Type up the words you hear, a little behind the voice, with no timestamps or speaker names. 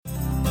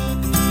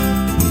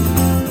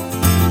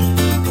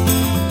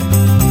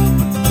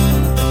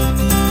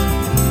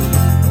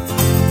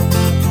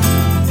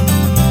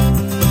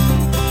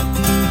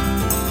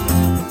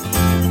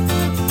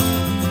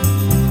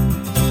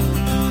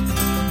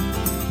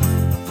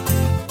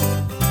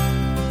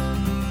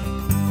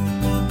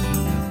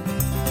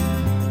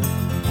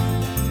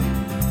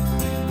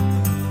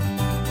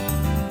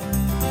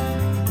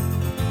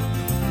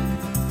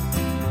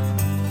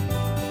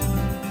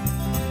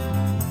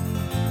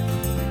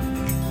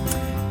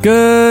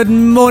Good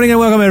morning and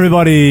welcome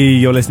everybody.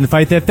 You're listening to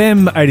Faith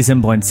FM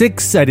 87.6,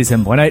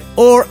 87.8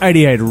 or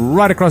 88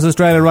 right across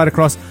Australia, right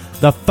across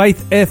the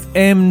Faith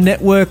FM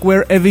network,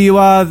 wherever you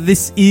are.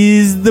 This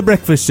is The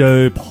Breakfast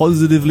Show,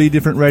 positively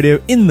different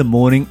radio in the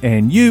morning,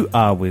 and you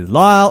are with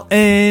Lyle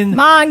and...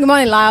 Good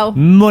morning, Lyle.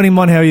 Morning,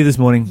 Mon. How are you this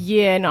morning?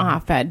 Yeah, not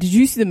half bad. Did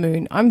you see the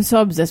moon? I'm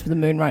so obsessed with the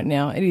moon right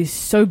now. It is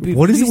so beautiful.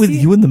 What is it with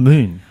you and the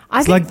moon?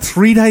 It's like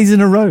 3 days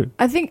in a row.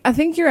 I think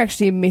you're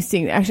actually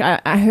missing. Actually,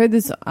 I heard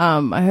this.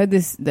 I heard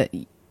this that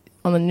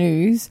on the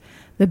news.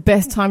 The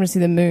best time to see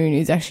the moon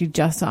is actually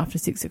just after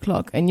 6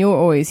 o'clock, and you're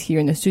always here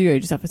in the studio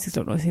just after 6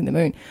 o'clock seeing the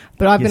moon.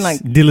 But I've been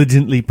like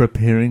diligently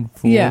preparing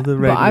for the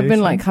radio. But I've been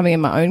like coming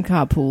in my own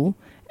carpool,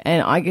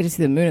 and I get to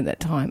see the moon at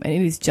that time, and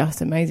it is just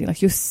amazing.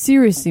 Like, you're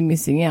seriously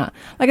missing out.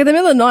 Like, at the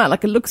middle of the night,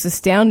 like, it looks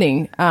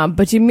astounding,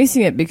 but you're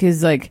missing it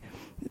because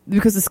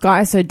the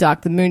sky is so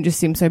dark, the moon just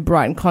seems so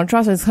bright in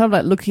contrast. So it's kind of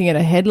like looking at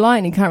a headlight,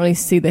 and you can't really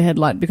see the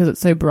headlight because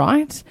it's so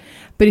bright.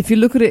 But if you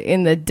look at it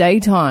in the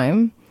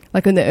daytime,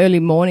 like in the early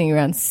morning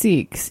around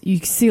 6, you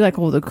see like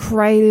all the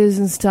craters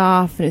and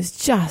stuff, and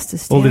it's just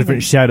astounding. All the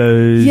different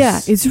shadows. Yeah,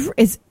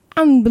 it's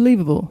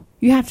unbelievable.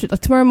 You have to,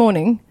 like, tomorrow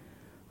morning,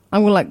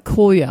 I'm going to like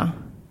call you.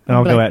 And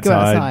I'll go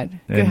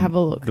outside. Go have a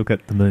look. Look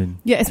at the moon.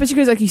 Yeah, especially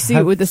because like you see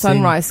it with the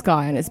sunrise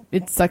sky, and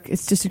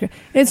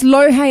it's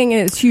low hanging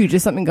and it's huge.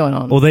 There's something going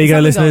on. Well, there you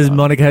go, listeners.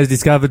 Monica has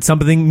discovered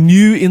something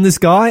new in the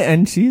sky,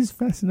 and she is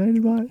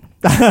fascinated by it.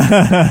 Like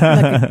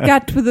a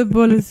cat with a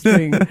bullet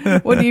string.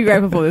 What are you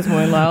grateful for this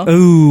morning, Lyle?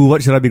 Ooh,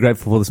 what should I be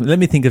grateful for this morning? Let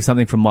me think of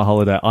something from my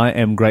holiday. I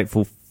am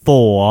grateful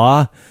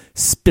for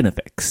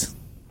Spinifex.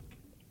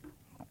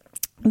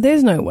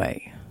 There's no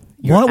way.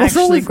 You're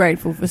actually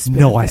grateful for Spinifex.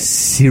 No, I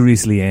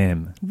seriously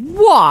am.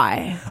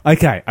 Why?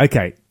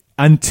 Okay.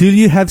 Until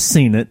you have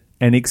seen it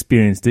and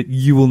experienced it,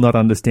 you will not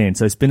understand.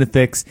 So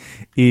Spinifex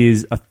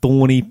is a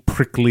thorny,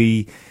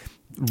 prickly,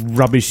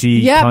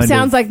 rubbishy kind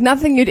sounds like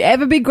nothing you'd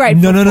ever be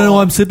grateful for. No,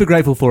 I'm super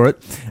grateful for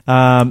it.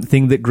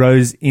 Thing that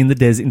grows in the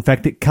desert. In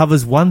fact, it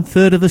covers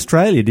 1/3 of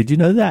Australia. Did you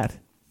know that?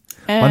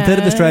 1/3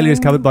 of Australia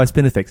is covered by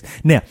Spinifex.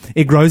 Now,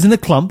 it grows in a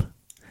clump,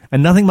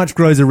 and nothing much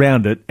grows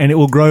around it, and it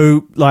will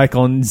grow like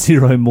on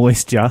zero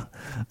moisture.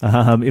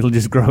 It'll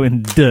just grow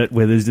in dirt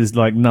where there's just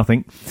like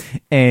nothing.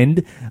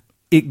 And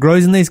it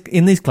grows in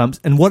these clumps,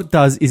 and what it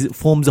does is it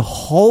forms a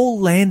whole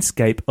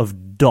landscape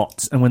of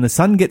dots. And when the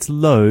sun gets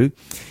low,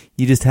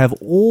 you just have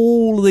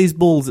all of these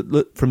balls that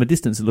look, from a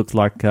distance, it looks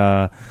like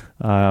cotton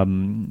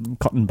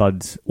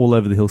buds all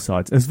over the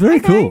hillsides. It's very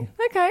cool.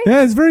 Okay.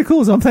 Yeah, it's very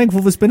cool. So I'm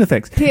thankful for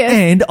Spinifex. Yes.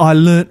 And I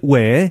learnt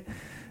where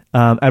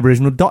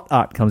Aboriginal dot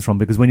art comes from,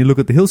 because when you look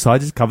at the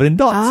hillsides, it's covered in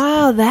dots.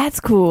 Oh, that's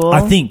cool.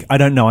 I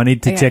don't know. I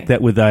need to check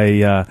that with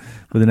an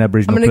Aboriginal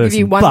person. I'm going to give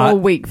you one more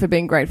week for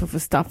being grateful for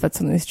stuff that's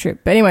on this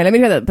trip. But anyway, let me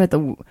tell you about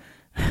the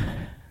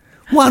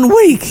 1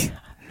 week.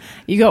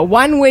 You got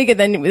 1 week, and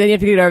then you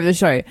have to get over the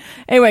show.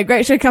 Anyway,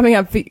 great show coming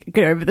up.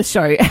 Get over the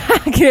show.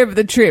 Get over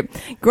the trip.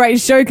 Great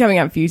show coming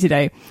up for you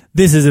today.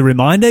 This is a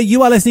reminder,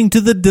 you are listening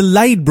to the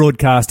delayed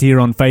broadcast here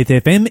on Faith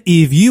FM.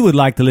 If you would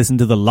like to listen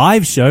to the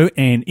live show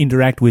and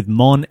interact with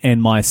Mon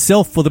and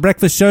myself for the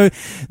breakfast show,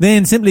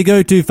 then simply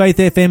go to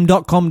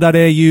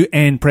faithfm.com.au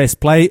and press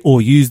play,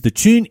 or use the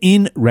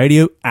TuneIn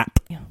radio app.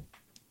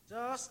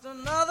 Just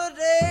another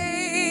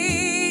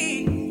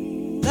day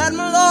that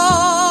my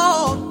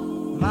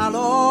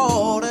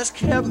Lord has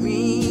kept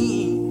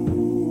me.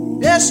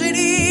 Yes, it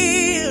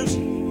is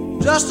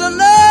just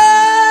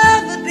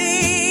another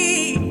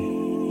day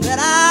that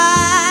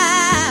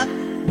I've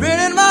been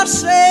in my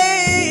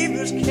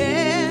Savior's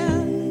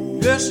care.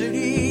 Yes, it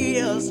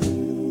is.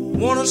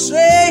 Wanna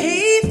say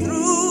He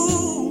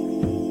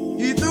threw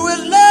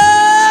His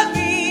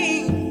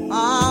loving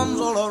arms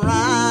all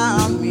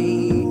around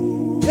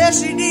me.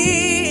 Yes, He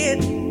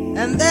did.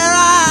 And there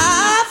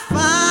I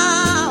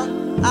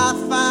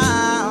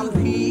found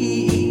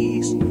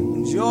peace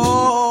and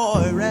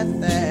joy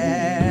right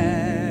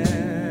there.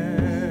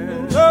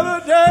 Another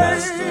day,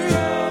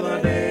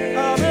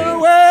 I've been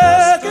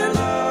working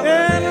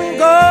in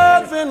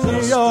God's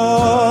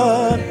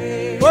vineyard.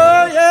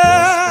 Oh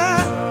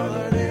yeah,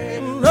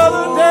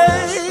 another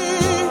day,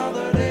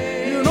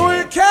 you know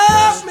He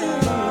kept me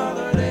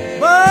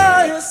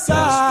by His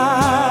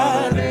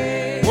side.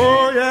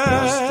 Oh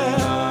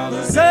yeah,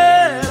 He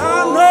said I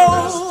know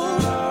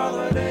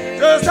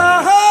just how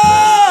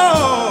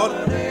hard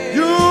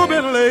you've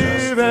been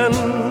living.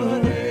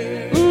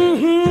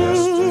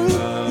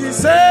 He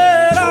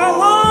said, I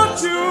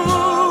want you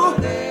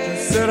to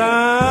sit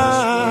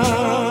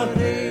down,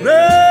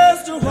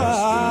 rest a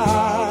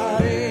while.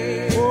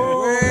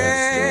 Oh,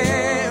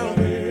 well,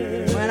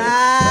 when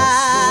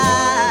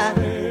I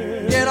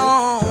get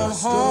on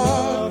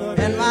home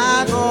in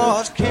my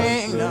God's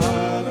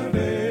kingdom,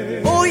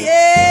 oh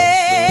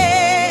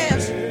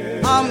yes,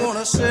 I'm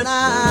gonna sit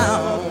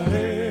down.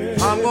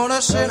 I'm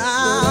gonna sit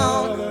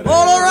down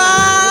all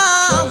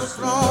around the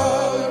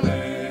throne.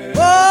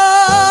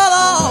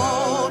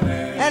 Oh Lord,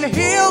 and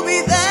He'll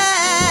be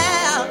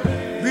there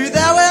with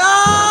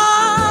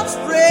arms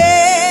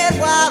spread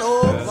wide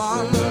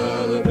open.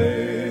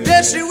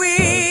 Yes, He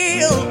will.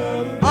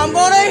 heal. I'm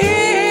gonna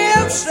hear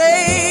him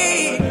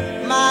say,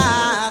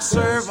 my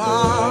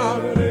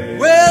servant,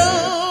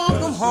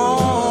 welcome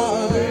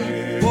home.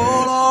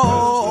 Oh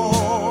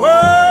Lord.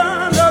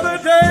 Well, another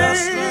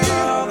day,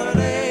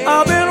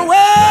 I've been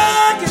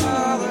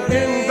working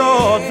in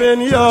God's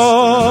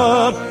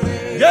vineyard.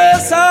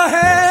 Yes, I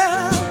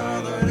have.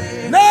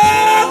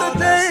 Another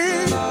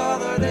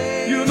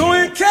day, you know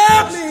He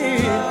kept me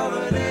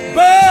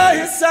by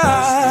His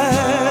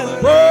side.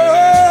 Oh,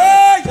 yeah.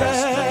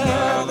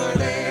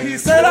 He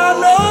said, I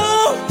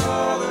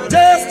know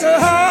just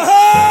how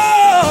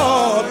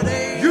hard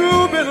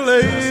you've been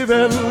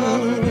living.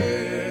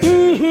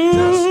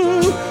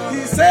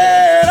 He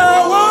said,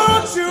 I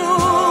want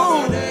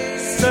you.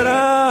 Said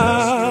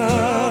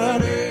I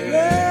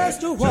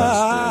rest a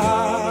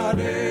while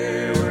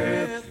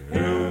with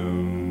you.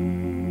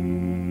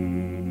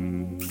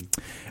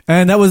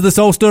 And that was the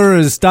Soul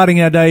Stirrers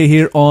starting our day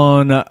here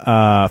on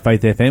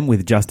Faith FM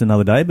with Just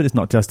Another Day, but it's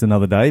not just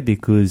another day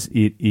because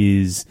it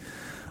is,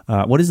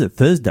 what is it,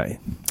 Thursday?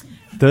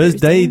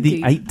 Thursday,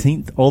 the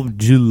 18th of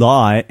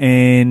July,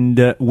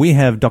 and we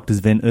have Dr.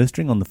 Sven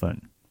Erstring on the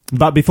phone.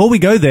 But before we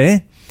go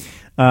there,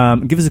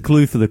 give us a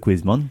clue for the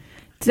quiz, Mon.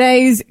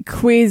 Today's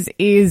quiz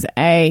is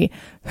a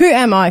Who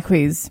Am I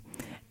quiz.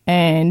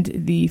 And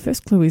the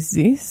first clue is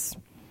this.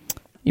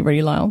 You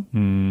ready, Lyle?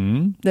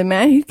 The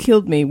man who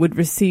killed me would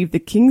receive the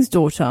king's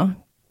daughter,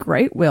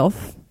 great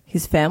wealth,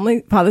 his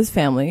family, father's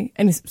family,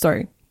 and his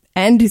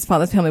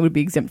father's family would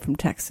be exempt from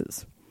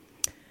taxes.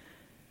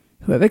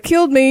 Whoever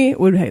killed me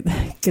would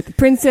get the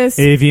princess.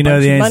 If you know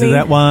bunch the of answer to money.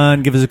 that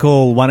one, give us a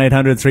call,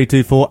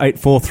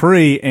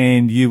 1-800-324-843,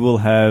 and you will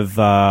have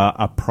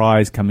a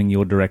prize coming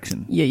your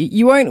direction. Yeah,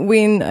 you won't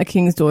win a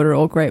king's daughter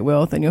or great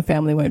wealth, and your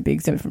family won't be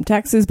exempt from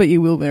taxes, but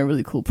you will win a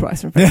really cool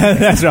prize from Faith FM.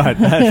 That's right.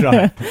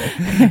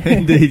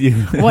 Indeed. You.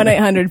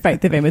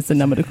 1-800-FAITH-FM is the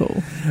number to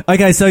call.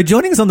 Okay, so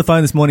joining us on the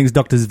phone this morning is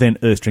Dr. Sven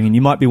Erstring, and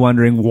you might be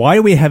wondering, why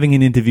are we having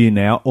an interview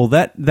now? Well,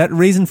 that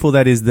reason for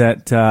that is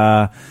that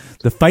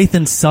the Faith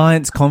and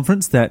Science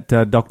Conference that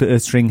Dr.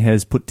 Erstring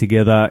has put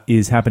together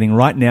is happening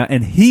right now,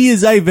 and he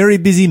is a very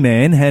busy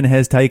man and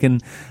has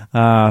taken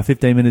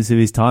 15 minutes of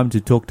his time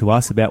to talk to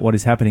us about what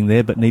is happening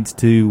there, but needs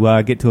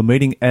to get to a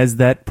meeting as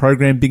that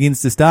program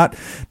begins to start.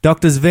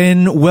 Dr.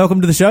 Sven,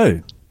 welcome to the show.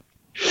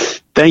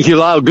 Thank you,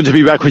 Lyle. Good to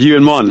be back with you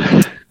and Mon.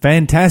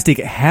 Fantastic.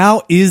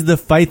 How is the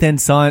Faith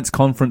and Science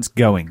Conference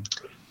going?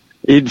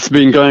 It's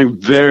been going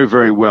very,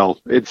 very well.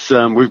 It's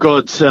we've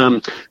got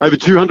over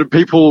 200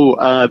 people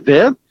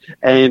there,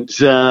 and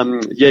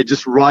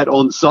just right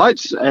on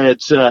site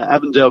at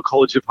Avondale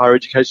College of Higher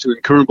Education in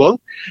Cooranbong,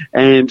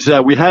 and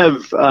we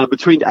have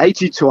between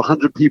 80 to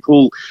 100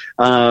 people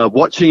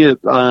watching it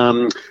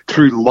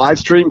through live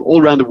stream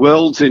all around the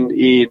world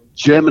in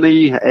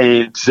Germany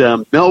and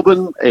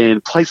Melbourne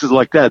and places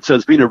like that. So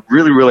it's been a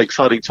really, really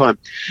exciting time.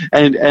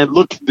 And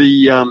look,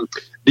 the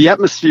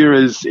atmosphere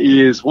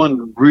is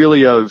one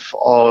really of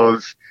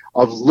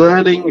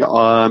learning.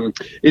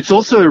 It's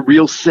also a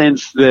real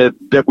sense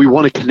that we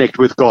want to connect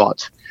with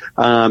God.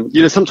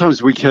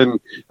 Sometimes we can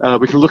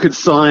look at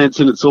science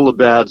and it's all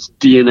about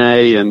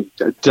DNA and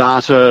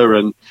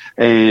data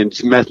and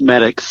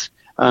mathematics.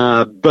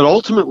 But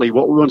ultimately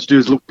what we want to do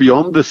is look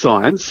beyond the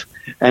science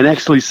and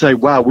actually say,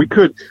 wow, we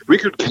could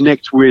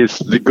connect with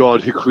the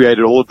God who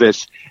created all of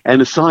this. And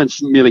the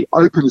science merely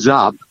opens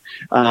up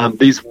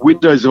these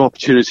windows of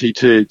opportunity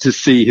to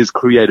see his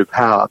creative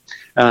power.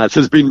 So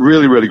it's been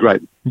really, really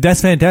great.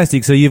 That's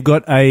fantastic. So you've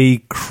got a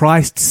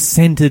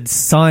Christ-centered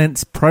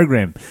science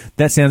program.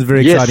 That sounds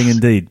very exciting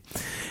indeed.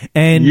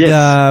 And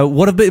Yes.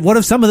 what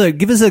have some of the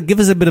give us a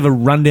bit of a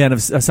rundown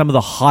of some of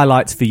the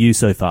highlights for you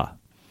so far?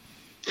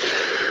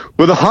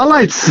 Well, the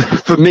highlights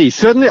for me,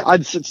 certainly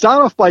I'd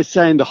start off by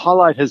saying the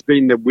highlight has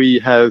been that we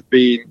have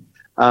been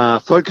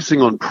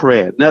focusing on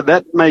prayer. Now,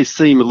 that may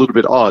seem a little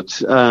bit odd,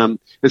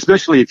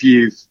 especially if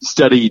you've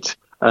studied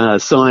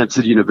science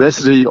at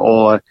university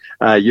or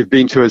you've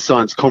been to a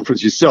science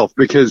conference yourself,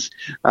 because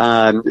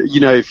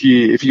if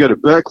you go to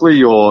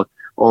Berkeley or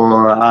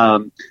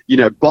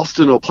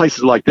Boston or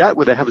places like that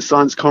where they have a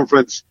science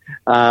conference,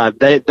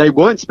 they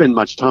won't spend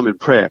much time in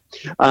prayer.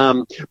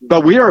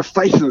 But we are a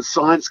faith and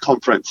science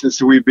conference, and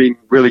so we've been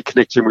really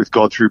connecting with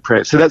God through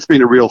prayer. So that's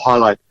been a real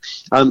highlight.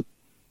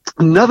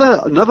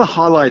 Another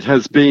highlight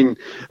has been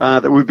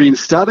that we've been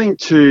starting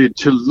to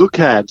look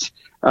at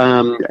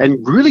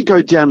and really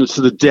go down into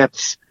the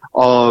depths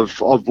of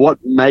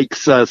what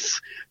makes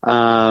us,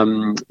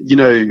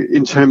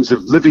 in terms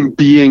of living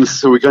beings.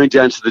 So we're going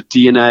down to the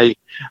DNA.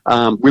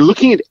 We're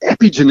looking at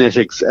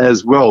epigenetics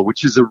as well,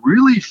 which is a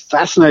really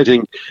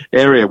fascinating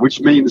area, which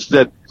means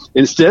that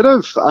instead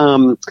of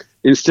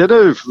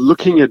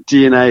looking at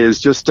DNA as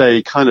just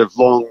a kind of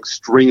long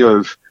string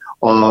of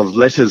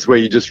letters where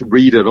you just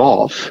read it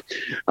off,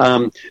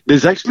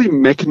 there's actually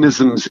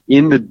mechanisms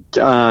in the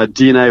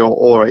DNA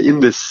or in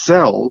the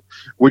cell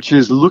which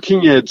is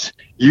looking at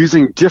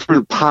using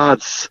different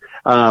parts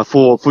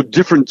for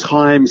different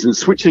times and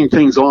switching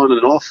things on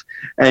and off,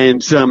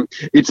 and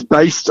it's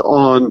based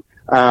on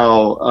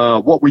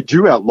what we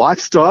do, our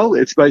lifestyle.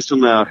 It's based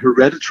on our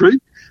hereditary,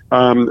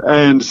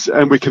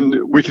 and we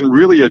can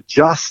really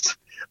adjust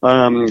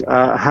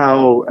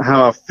how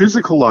our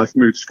physical life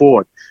moves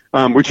forward,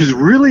 which is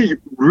really,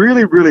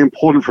 really, really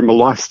important from a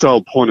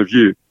lifestyle point of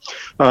view.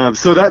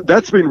 So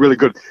that's been really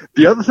good.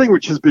 The other thing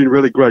which has been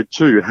really great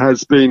too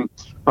has been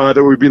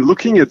that we've been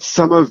looking at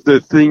some of the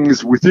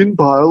things within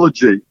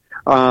biology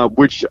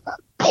which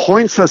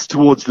points us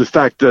towards the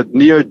fact that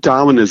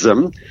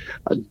neo-Darwinism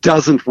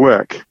doesn't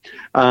work.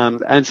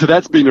 And so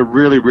that's been a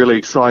really, really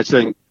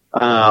exciting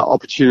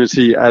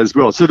opportunity as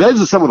well. So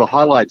those are some of the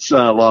highlights,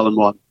 Lyle and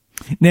Juan.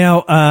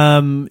 Now,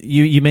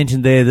 you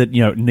mentioned there that,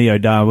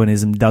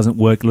 neo-Darwinism doesn't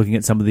work, looking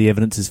at some of the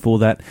evidences for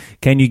that.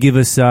 Can you give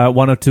us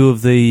one or two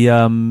of the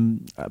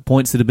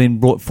points that have been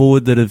brought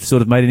forward that have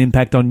sort of made an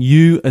impact on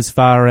you as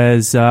far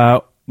as,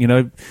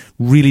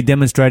 really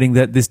demonstrating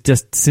that this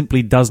just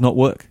simply does not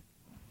work?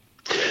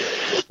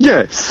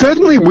 Yeah,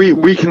 certainly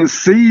we can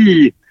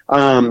see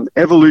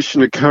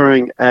evolution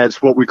occurring at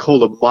what we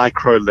call a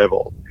micro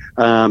level.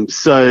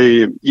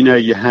 So,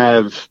 you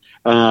have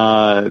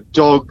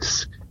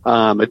dogs,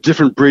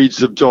 different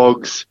breeds of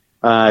dogs.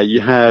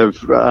 You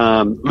have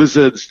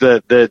lizards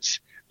that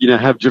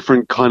have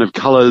different kind of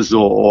colors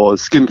or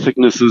skin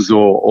thicknesses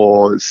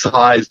or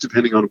size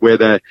depending on where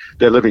they're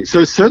living.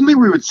 So certainly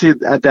we would see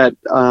it at that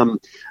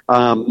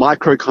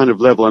micro kind of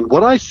level. And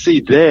what I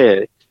see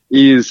there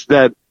is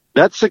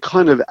that's a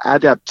kind of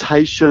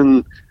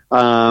adaptation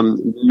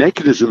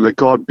mechanism that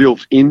God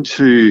built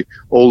into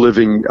all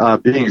living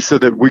beings, so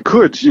that we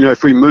could,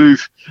 if we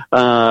move,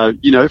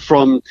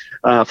 from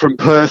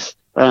Perth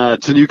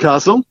to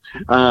Newcastle,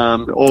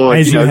 or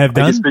as you have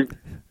done.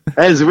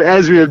 As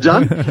we have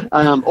done,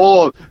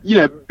 or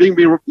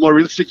being more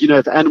realistic,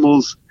 if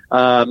animals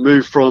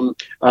move from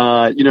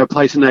a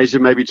place in Asia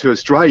maybe to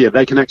Australia,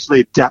 they can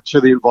actually adapt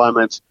to the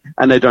environment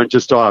and they don't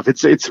just die off.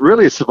 It's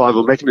really a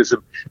survival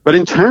mechanism. But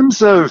in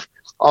terms of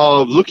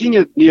looking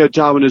at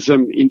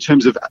neo-Darwinism in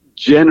terms of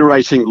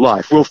generating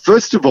life, well,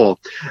 first of all,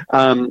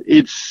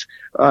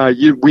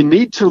 we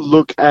need to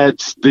look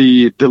at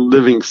the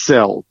living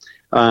cell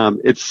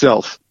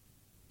itself.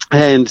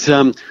 And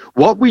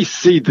what we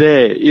see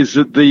there is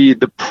that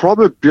the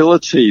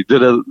probability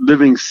that a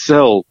living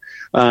cell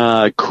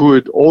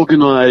could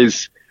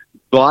organize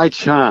by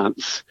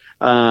chance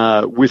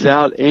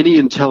without any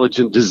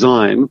intelligent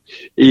design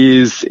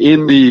is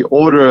in the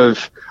order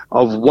of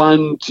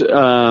one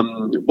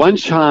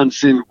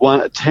chance in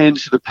 10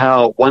 to the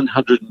power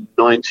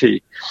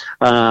 190.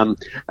 And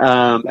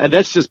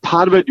that's just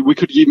part of it. We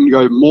could even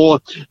go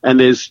more, and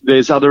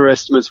there's other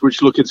estimates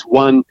which look at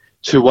 1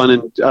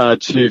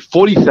 to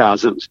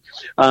 40,000.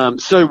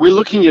 So we're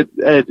looking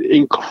at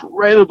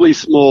incredibly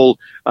small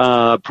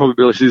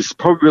probabilities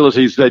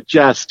that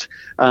just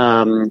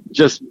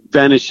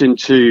vanish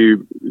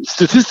into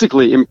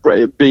statistically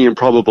being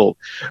improbable.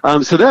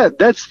 So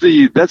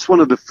that's one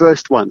of the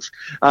first ones.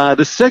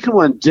 The second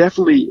one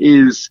definitely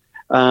is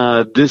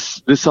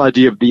this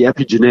idea of the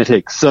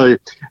epigenetics. So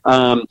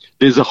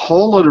there's a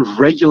whole lot of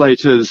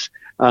regulators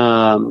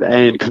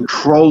and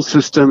control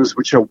systems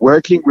which are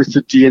working with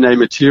the DNA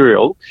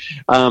material.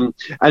 And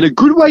a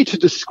good way to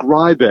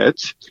describe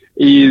it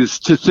is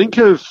to think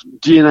of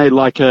DNA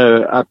like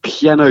a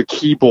piano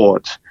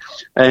keyboard.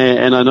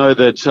 And I know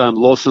that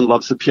Lawson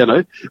loves the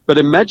piano, but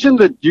imagine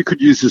that you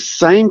could use the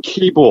same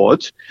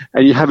keyboard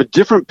and you have a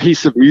different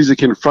piece of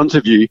music in front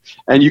of you,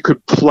 and you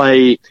could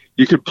play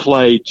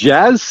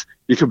jazz,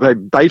 you could play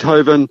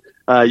Beethoven,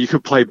 you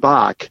could play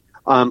Bach.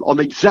 On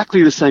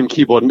exactly the same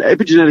keyboard. And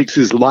epigenetics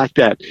is like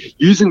that.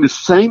 Using the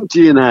same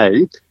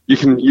DNA, you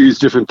can use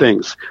different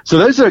things. So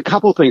those are a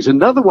couple of things.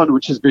 Another one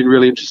which has been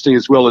really interesting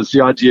as well is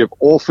the idea of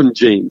orphan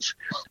genes.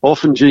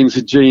 Orphan genes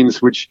are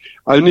genes which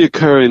only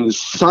occur in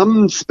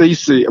some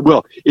species,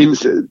 well, in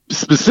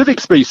specific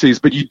species,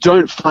 but you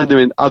don't find them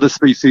in other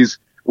species,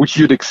 which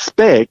you'd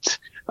expect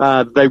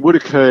they would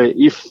occur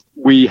if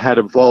we had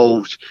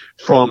evolved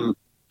from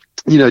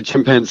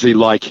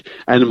chimpanzee-like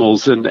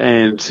animals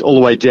and all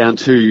the way down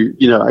to,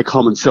 a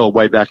common cell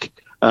way back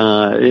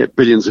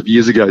billions of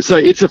years ago. So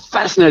it's a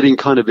fascinating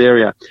kind of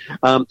area.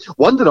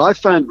 One that I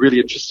found really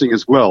interesting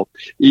as well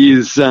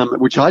is,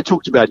 which I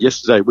talked about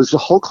yesterday, was the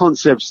whole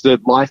concept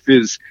that life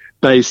is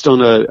based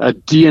on a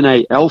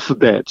DNA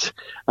alphabet.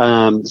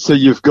 So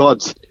you've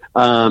got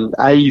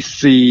A,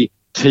 C,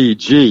 T,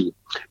 G.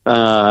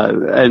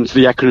 And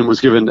the acronym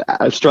was given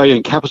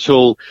Australian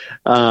Capital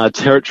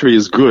Territory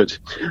is good.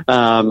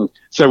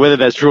 So whether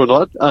that's true or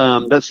not,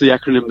 that's the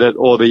acronym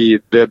or the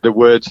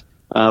word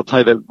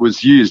play that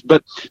was used.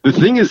 But the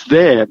thing is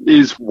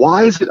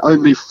why is it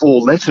only 4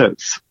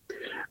 letters?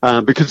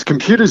 Because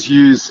computers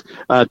use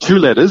 2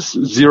 letters,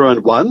 0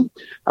 and 1.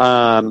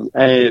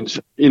 And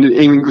in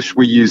English,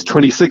 we use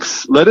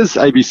 26 letters,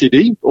 A, B, C,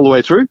 D, all the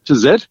way through to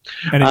Z.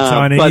 And in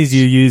Chinese,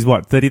 you use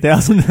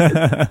 30,000?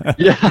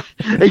 Yeah,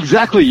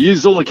 exactly.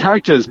 Use all the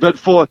characters. But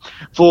for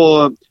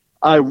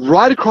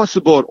right across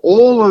the board,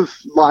 all of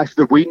life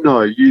that we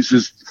know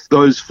uses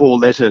those 4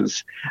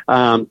 letters.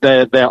 They're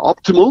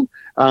optimal,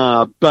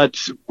 but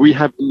we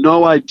have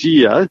no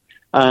idea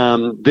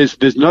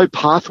there's no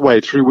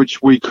pathway through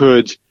which we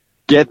could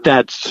get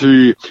that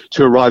to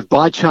arrive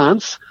by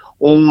chance,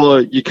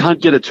 or you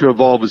can't get it to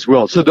evolve as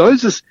well. So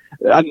those are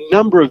a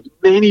number of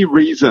many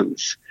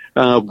reasons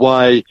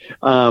why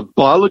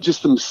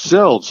biologists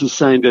themselves are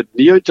saying that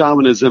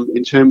neo-Darwinism,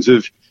 in terms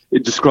of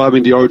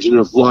describing the origin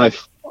of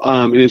life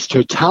in its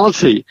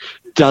totality,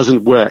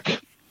 doesn't work.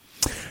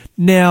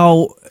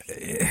 Now,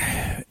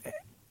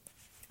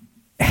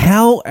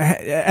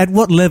 at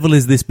what level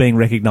is this being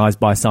recognised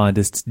by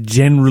scientists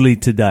generally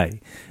today?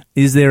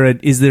 Is there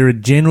a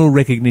general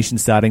recognition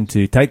starting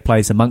to take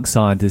place amongst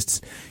scientists,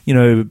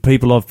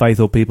 people of faith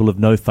or people of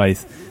no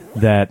faith,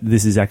 that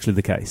this is actually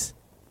the case?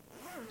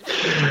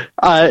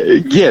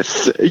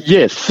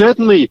 Yes,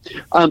 certainly.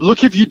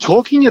 Look, if you're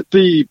talking at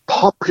the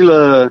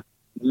popular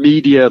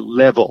media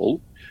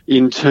level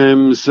in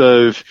terms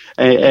of,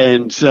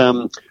 we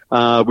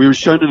were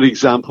shown an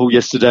example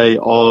yesterday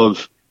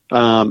of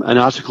an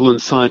article in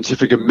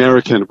Scientific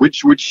American,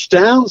 which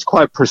sounds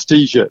quite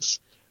prestigious.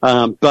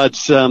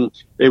 But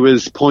it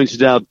was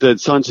pointed out that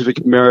Scientific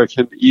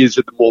American is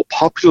at the more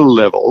popular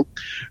level,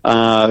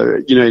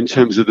 in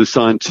terms of the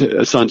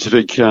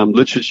scientific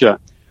literature.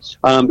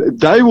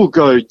 They will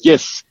go,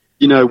 yes,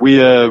 we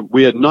are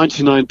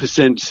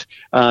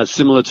 99%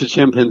 similar to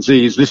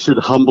chimpanzees. This should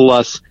humble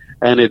us,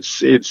 and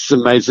it's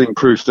amazing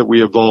proof that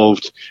we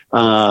evolved,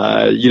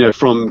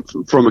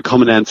 from a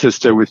common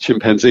ancestor with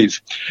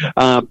chimpanzees.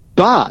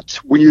 But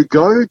when you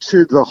go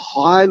to the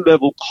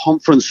high-level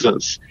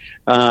conferences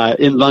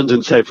in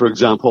London, say, for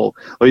example,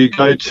 or you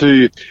go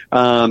to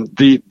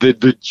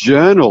the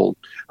journal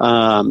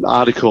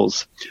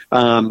articles,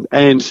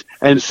 and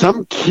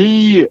some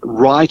key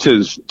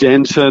writers,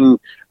 Denton,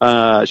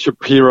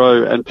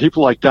 Shapiro, and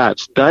people like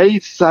that, they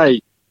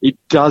say it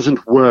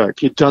doesn't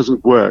work. It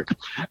doesn't work.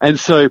 And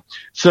so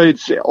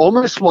it's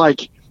almost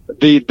like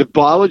the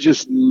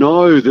biologists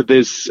know that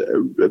there's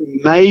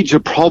major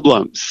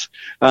problems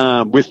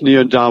with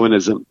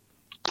neo-Darwinism.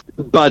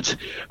 But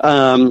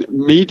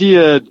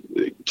media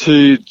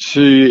to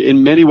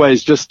in many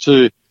ways just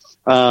to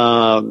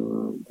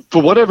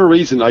for whatever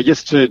reason, I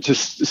guess to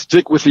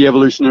stick with the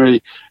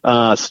evolutionary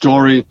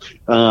story,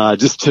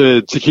 just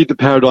to keep the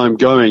paradigm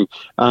going,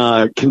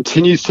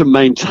 continues to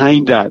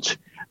maintain that.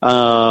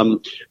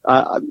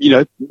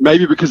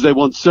 Maybe because they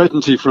want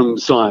certainty from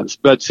science,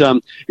 but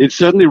it's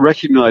certainly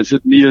recognized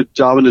that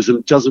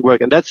neo-Darwinism doesn't work,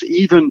 and that's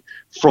even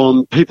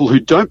from people who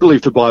don't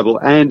believe the Bible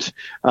and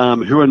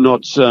who are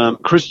not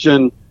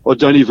Christian or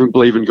don't even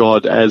believe in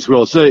God as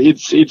well. So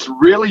it's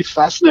really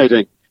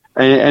fascinating,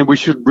 and we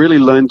should really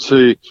learn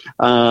to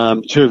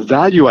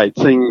evaluate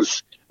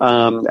things.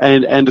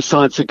 And the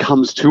science that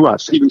comes to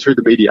us, even through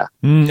the media.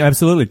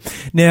 Absolutely.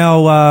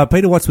 Now,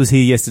 Peter Watts was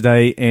here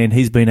yesterday, and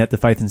he's been at the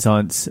Faith and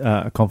Science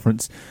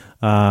conference.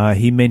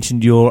 He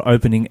mentioned your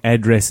opening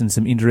address and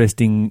some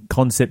interesting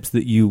concepts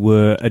that you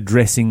were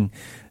addressing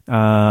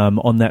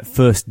on that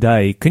first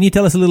day. Can you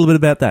tell us a little bit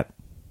about that?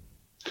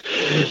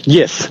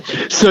 Yes.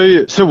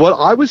 So what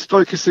I was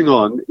focusing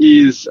on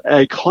is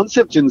a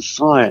concept in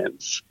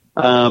science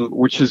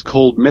which is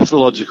called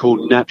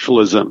methodological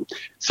naturalism.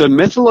 So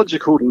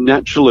methodological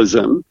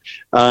naturalism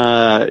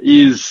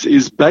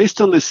is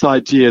based on this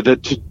idea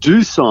that to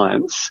do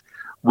science,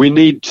 we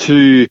need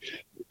to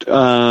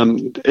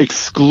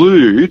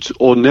exclude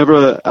or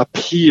never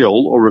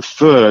appeal or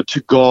refer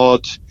to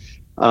God,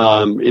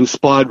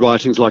 inspired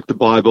writings like the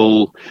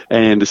Bible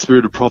and the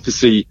Spirit of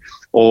Prophecy,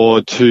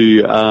 or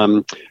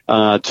to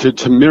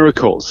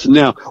miracles.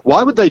 Now,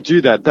 why would they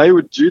do that? They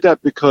would do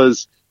that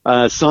because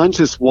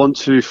scientists want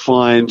to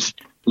find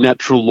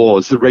natural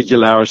laws, the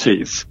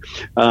regularities.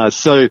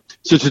 So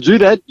to do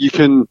that, you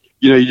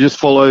just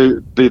follow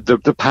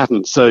the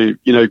pattern. So,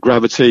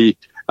 gravity,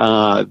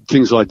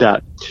 things like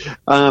that.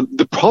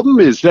 The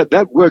problem is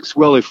that works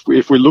well if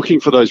we're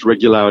looking for those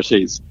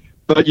regularities,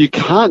 but you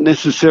can't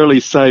necessarily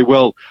say,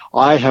 well,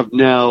 I have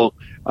now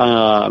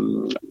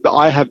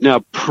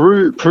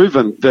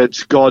proven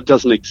that God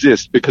doesn't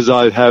exist because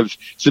I have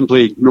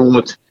simply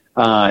ignored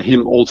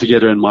him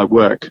altogether in my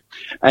work.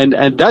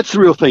 And that's the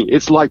real thing.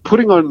 It's like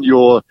putting on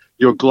your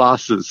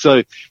glasses.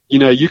 So,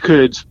 you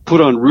could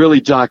put on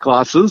really dark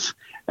glasses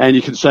and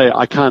you can say,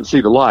 I can't see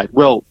the light.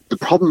 Well, the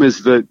problem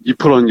is that you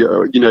put on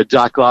your,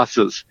 dark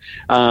glasses.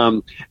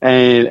 And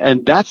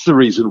that's the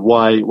reason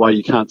why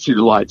you can't see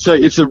the light. So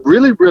it's a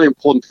really, really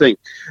important thing.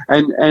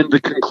 And the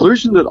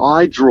conclusion that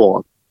I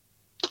draw,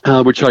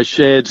 which I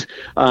shared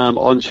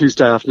on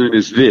Tuesday afternoon,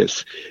 is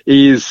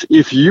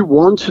if you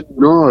want to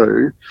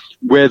know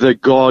whether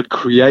God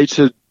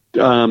created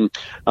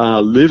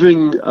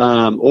living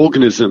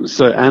organisms,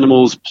 so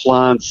animals,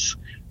 plants,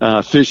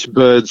 fish,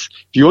 birds,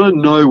 if you want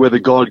to know whether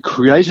God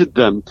created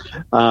them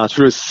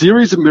through a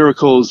series of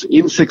miracles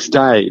in 6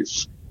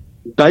 days,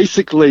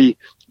 basically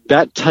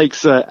that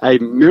takes a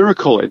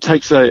miracle. It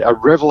takes a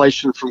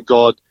revelation from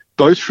God,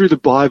 both through the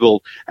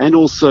Bible and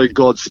also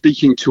God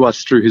speaking to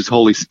us through his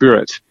Holy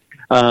Spirit.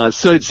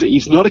 So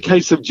it's not a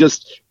case of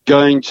just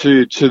going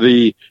to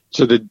the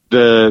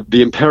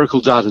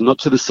empirical data, not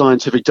to the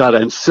scientific data.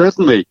 And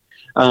certainly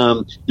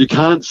You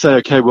can't say,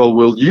 okay, well,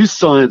 we'll use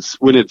science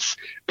when it's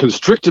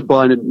constricted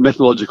by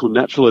methodological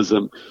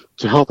naturalism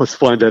to help us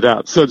find that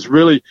out. So it's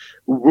really,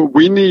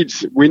 we need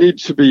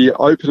to be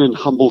open and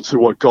humble to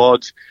what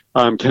God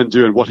can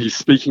do and what he's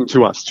speaking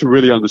to us to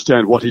really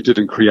understand what he did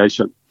in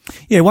creation.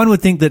 Yeah, one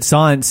would think that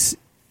science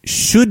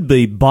should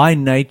be by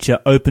nature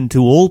open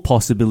to all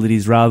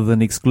possibilities rather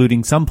than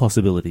excluding some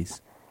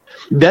possibilities.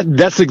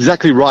 That's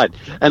exactly right.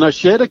 And I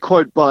shared a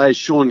quote by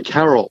Sean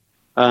Carroll,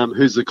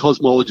 who's a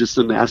cosmologist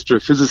and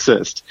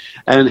astrophysicist,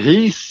 and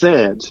he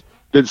said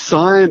that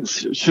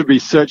science should be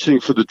searching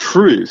for the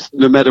truth,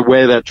 no matter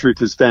where that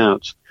truth is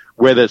found,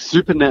 whether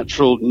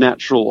supernatural,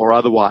 natural, or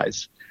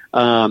otherwise.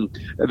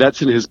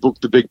 That's in his book,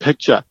 The Big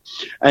Picture.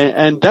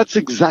 And that's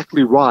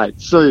exactly right.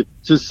 So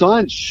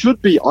science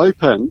should be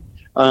open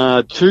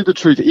to the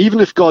truth, even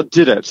if God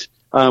did it.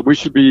 We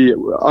should be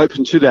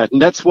open to that,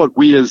 and that's what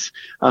we as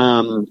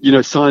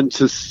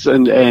scientists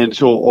and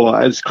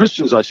as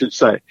Christians, I should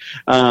say,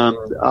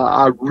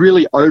 are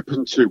really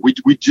open to. We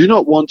do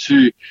not want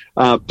to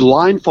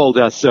blindfold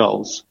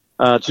ourselves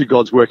to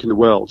God's work in the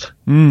world.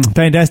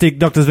 Fantastic,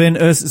 Dr. Sven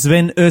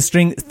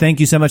Östring.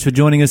 Thank you so much for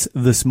joining us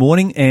this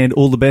morning, and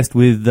all the best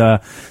with the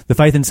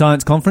Faith and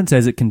Science Conference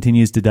as it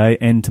continues today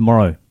and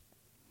tomorrow.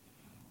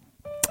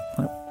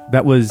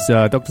 That was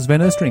Dr.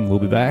 Sven Östring. We'll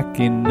be back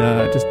in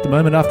just a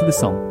moment after this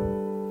song.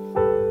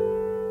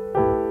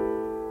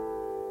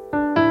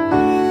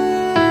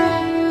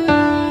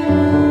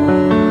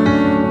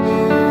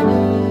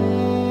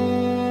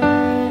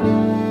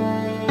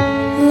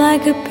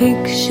 Like a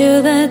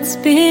picture that's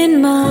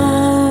been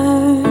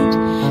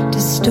marred,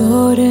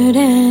 distorted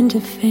and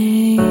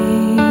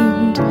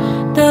defamed,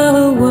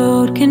 the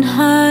world can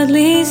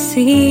hardly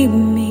see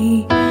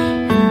me,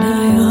 and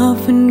I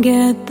often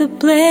get the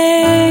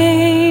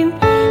blame.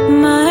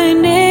 My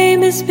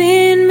name has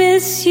been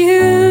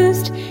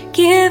misused,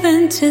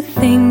 given to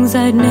things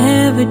I'd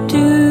never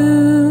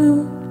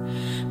do.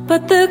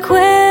 But the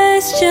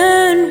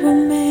question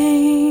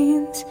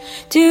remains,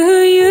 do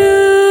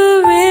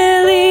you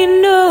really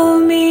know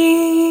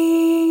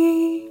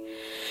me?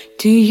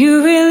 Do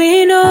you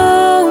really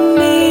know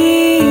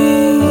me?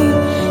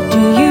 Do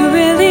you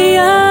really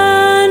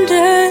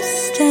understand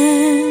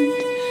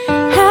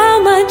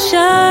how much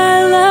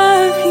I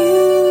love you?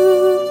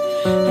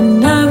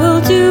 And I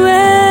will do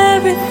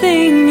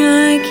everything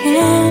I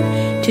can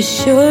to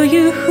show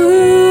you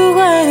who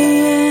I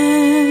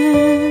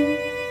am.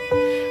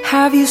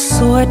 Have you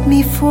sought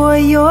me for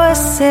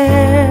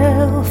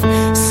yourself?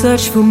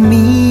 Search for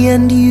me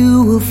and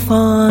you will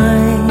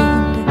find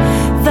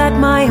that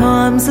my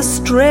arms are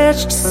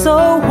stretched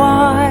so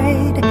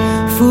wide,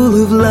 full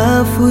of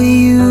love for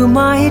you,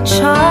 my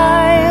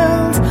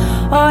child.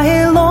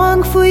 I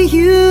long for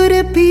you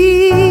to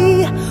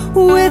be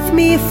with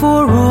me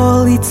for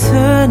all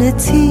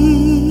eternity.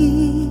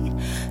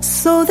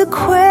 So the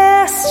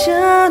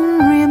question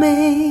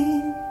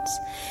remains,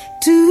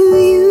 do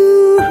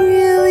you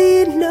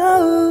really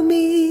know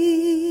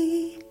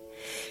me?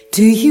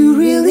 Do you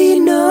really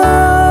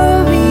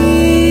know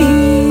me?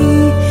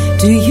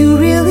 Do you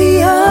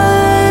really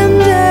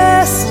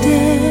understand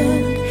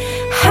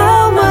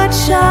how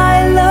much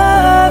I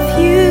love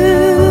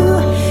you?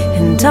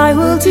 And I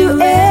will do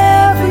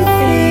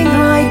everything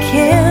I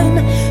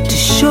can to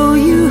show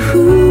you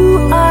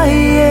who I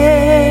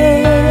am.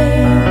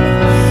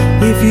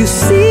 If you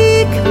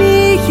seek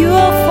me,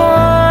 you'll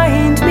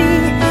find me.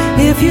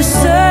 If you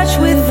search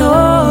with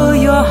all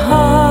your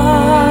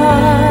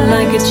heart,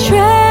 like a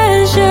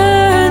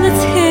treasure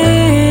that's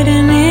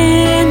hidden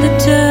in the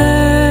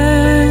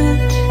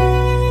dirt.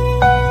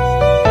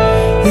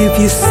 If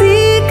you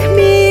seek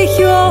me,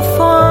 you'll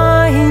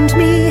find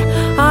me.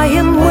 I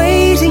am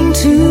waiting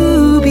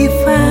to be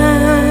found.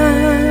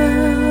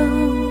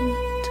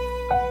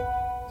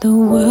 The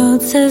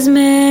world says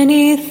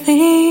many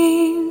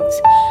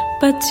things,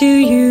 but do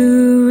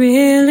you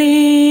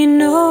really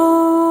know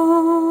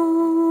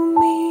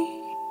me?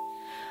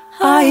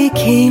 I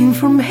came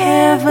from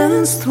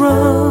heaven's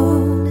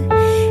throne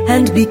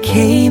and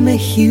became a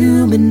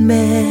human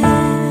man.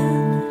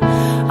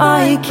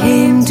 I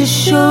came to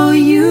show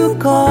you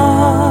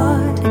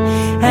God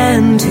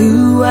and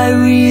who I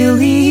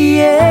really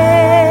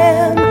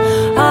am.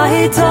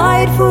 I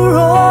died for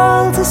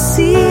all to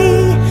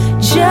see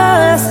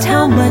just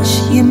how much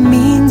you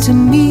mean to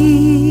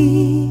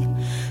me.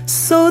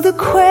 So the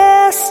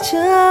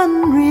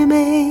question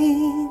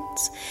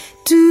remains,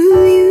 do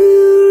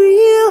you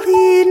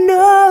really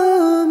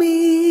know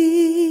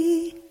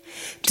me?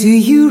 Do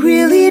you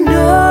really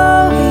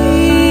know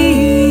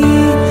me?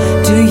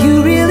 Do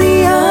you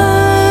really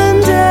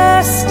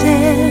understand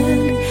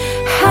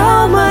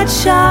how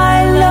much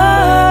I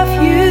love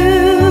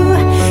you?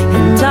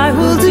 And I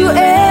will do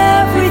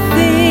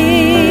everything.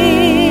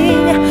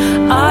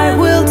 I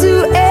will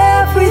do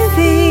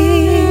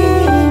everything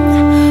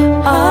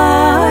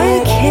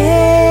I can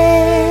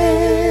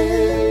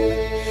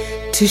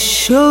to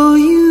show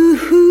you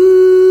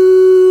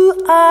who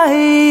I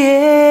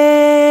am.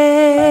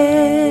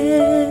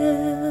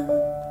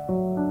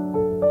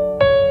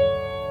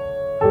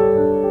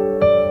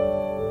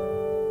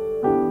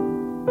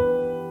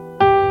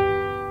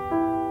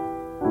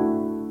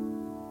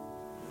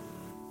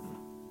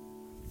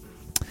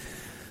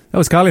 That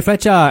was Carly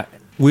Fletcher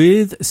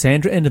with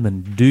Sandra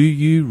Enderman. Do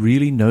you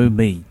really know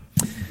me?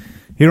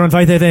 Here on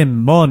Faith FM,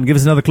 Mon, give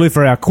us another clue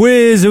for our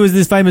quiz. Who is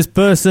this famous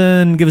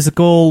person? Give us a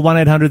call,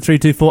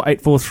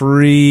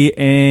 1-800-324-843,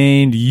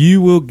 and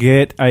you will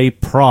get a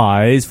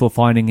prize for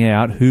finding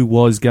out who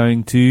was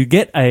going to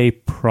get a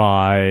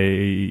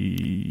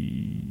prize.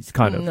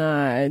 Kind of.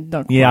 No,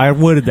 not quite. Yeah, I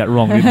worded that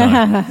wrong, didn't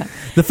I?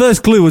 The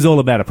first clue was all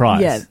about a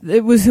prize. Yeah,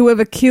 it was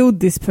whoever killed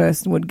this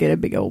person would get a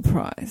big old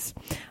prize.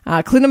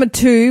 Clue number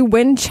 2,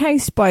 when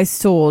chased by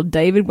Saul,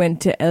 David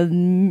went to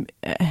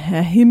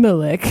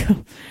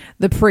Ahimelech,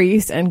 the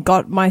priest, and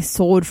got my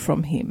sword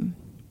from him.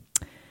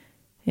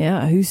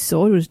 Yeah, whose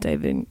sword was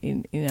David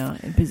in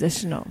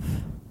possession of?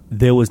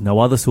 There was no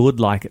other sword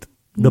like it,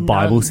 the None.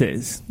 Bible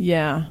says.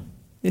 Yeah.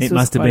 This It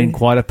was must have been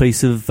quite a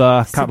piece of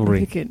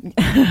cutlery. significant.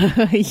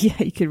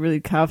 Yeah, you could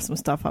really carve some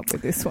stuff up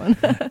with this one.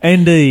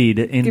 Indeed.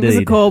 Give us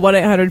a call,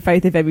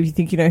 1-800-FAITH-FM, if you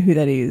think you know who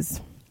that is.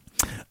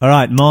 All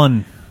right,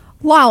 Mon.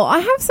 Wow, I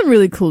have some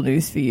really cool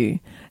news for you.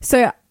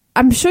 So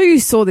I'm sure you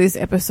saw this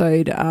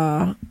episode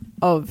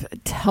of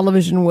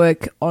television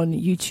work on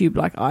YouTube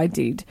like I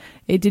did.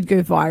 It did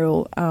go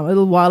viral a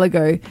little while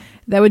ago.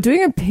 They were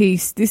doing a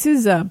piece. This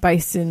is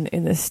based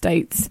in the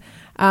States,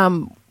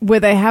 where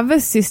they have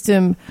a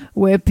system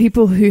where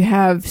people who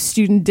have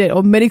student debt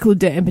or medical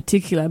debt in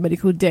particular,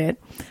 medical debt,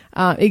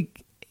 it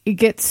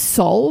gets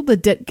sold. The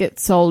debt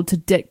gets sold to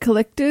debt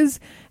collectors,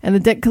 and the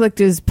debt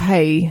collectors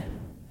pay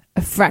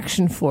a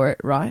fraction for it,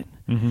 right?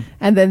 Mm-hmm.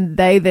 And then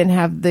they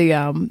have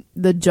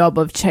the job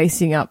of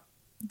chasing up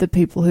the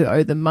people who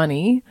owe them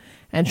money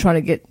and trying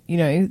to get,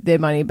 their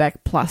money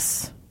back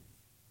plus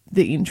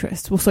the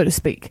interest, well, so to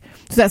speak.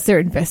 So that's their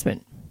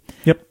investment.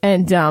 Yep.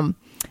 And the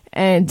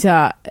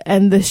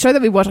show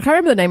that we watched, I can't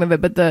remember the name of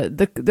it, but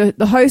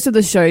the host of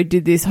the show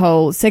did this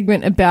whole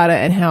segment about it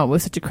and how it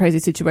was such a crazy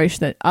situation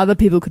that other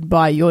people could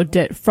buy your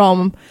debt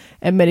from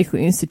a medical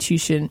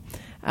institution,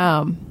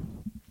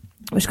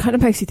 which kind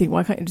of makes you think,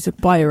 why can't you just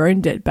buy your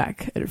own debt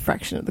back at a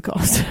fraction of the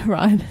cost,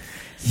 right?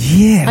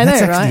 Yeah, I know,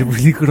 that's actually right? a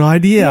really good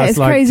idea. Yeah, it's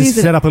like crazy,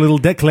 just set up a little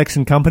debt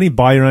collection company,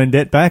 buy your own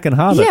debt back and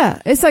halve it. Yeah,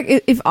 it's like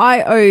if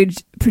I owed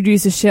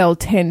Producer Shell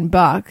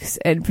 $10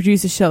 and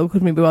Producer Shell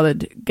couldn't be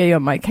bothered getting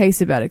on my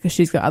case about it because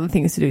she's got other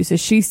things to do, so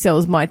she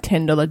sells my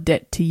 $10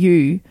 debt to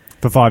you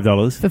For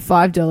 $5. for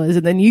 $5,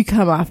 and then you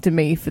come after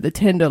me for the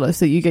 $10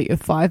 so you get your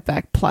 $5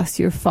 back plus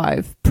your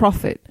 $5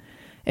 profit.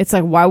 It's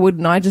like, why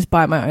wouldn't I just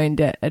buy my own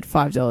debt at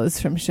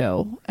 $5 from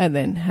Shell and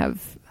then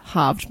have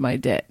halved my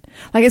debt?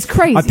 Like, it's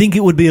crazy. I think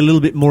it would be a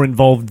little bit more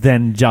involved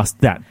than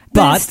just that.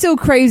 But it's still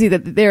crazy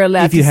that they're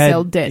allowed to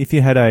sell debt. If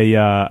you had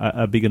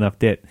a big enough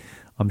debt,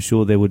 I'm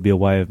sure there would be a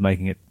way of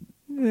making it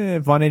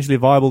financially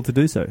viable to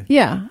do so.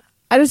 Yeah.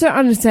 I just don't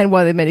understand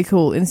why the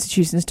medical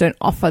institutions don't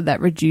offer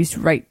that reduced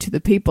rate to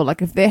the people.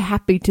 Like, if they're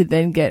happy to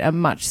then get a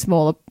much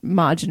smaller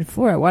margin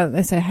for it, why don't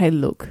they say, hey,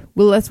 look,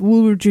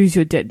 we'll reduce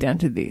your debt down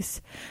to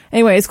this.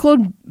 Anyway, it's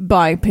called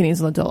buying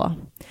pennies on the dollar.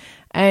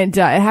 And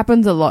it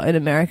happens a lot in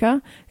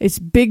America. It's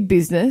big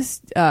business.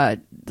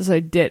 So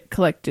debt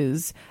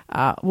collectors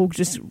will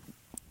just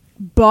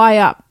buy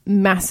up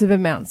massive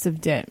amounts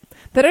of debt.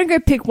 They don't go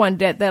pick one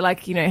debt. They're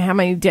like, how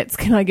many debts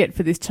can I get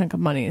for this chunk of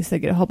money? So they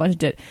get a whole bunch of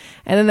debt.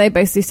 And then they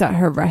basically start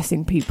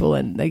harassing people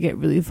and they get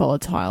really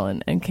volatile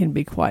and can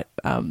be quite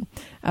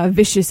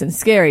vicious and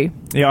scary.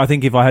 Yeah, I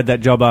think if I had that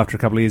job after a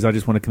couple of years, I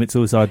just want to commit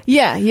suicide.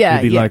 Yeah.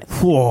 It'd be like,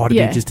 whoa,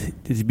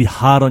 it'd be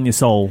hard on your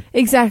soul.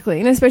 Exactly.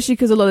 And especially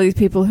because a lot of these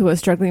people who are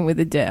struggling with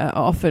the debt are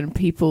often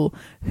people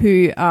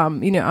who, are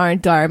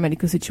in dire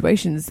medical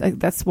situations. Like,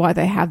 that's why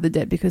they have the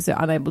debt, because they're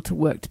unable to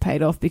work to pay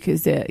it off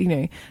because they're,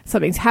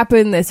 something's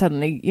happened. They're suddenly,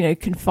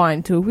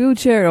 confined to a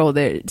wheelchair, or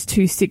they're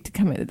too sick to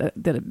come in,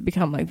 that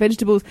become like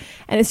vegetables.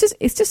 And it's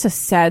just a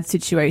sad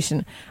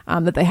situation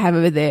that they have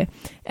over there.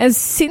 And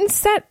since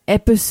that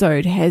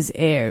episode has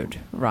aired,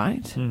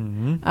 right?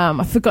 Mm-hmm.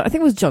 I forgot. I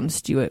think it was Jon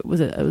Stewart. It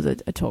was a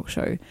talk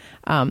show,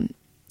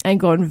 and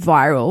gone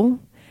viral.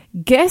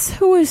 Guess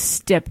who has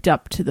stepped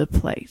up to the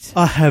plate?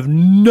 I have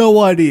no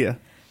idea.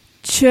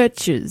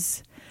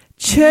 Churches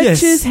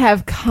Yes.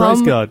 have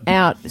come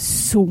out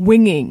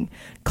swinging.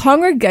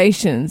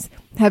 Congregations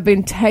have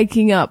been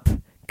taking up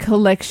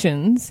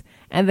collections,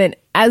 and then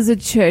as a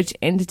church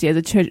entity, as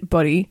a church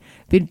body,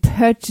 been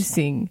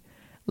purchasing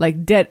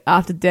like debt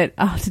after debt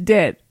after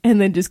debt, and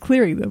then just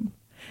clearing them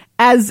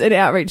as an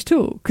outreach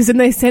tool. Because then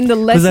they send a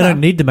letter. Because they don't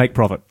need to make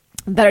profit.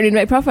 They don't need to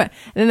make profit.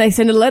 And then they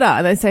send a letter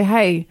and they say,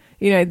 hey,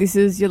 this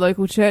is your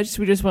local church.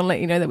 We just want to let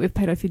you know that we've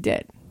paid off your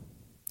debt.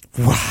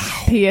 Wow.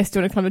 P.S. Do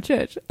you want to come to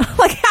church?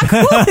 Like, how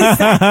cool is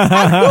that?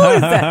 How cool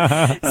is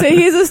that? So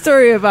here's a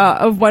story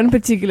of one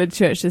particular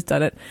church that's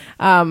done it.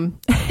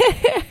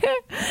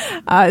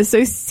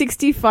 So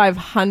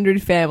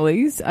 6,500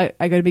 families are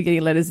going to be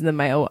getting letters in the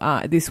mail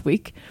this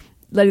week,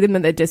 letting them know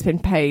they've just been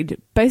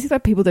paid, basically by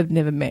people they've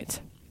never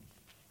met.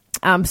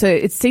 So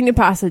it's Senior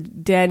Pastor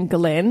Dan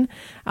Glenn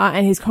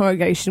and his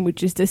congregation,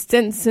 which is the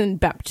Stenson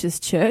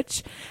Baptist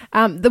Church.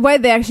 The way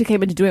they actually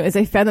came into doing it is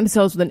they found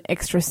themselves with an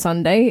extra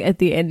Sunday at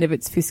the end of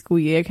its fiscal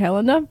year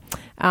calendar.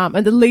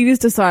 And the leaders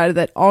decided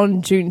that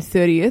on June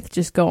 30th,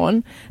 just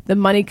gone, the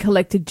money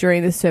collected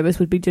during the service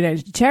would be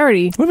donated to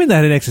charity. What do you mean they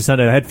had an extra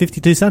Sunday? They had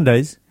 52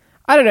 Sundays.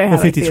 I don't know how Or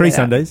 53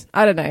 Sundays.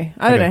 I don't know.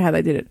 I don't know how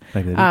they did it.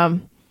 Maybe they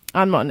did.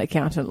 I'm not an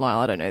accountant, Lyle.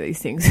 I don't know these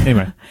things.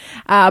 Anyway.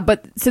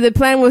 But so the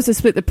plan was to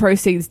split the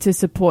proceeds to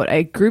support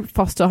a group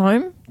foster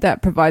home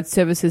that provides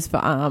services for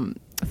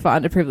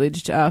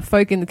underprivileged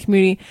folk in the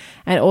community,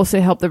 and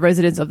also help the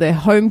residents of their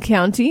home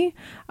county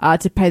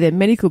to pay their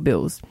medical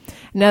bills.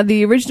 Now,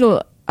 the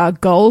original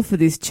goal for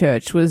this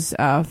church was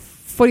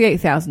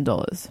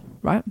 $48,000,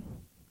 right?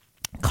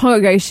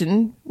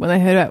 Congregation, when they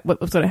heard about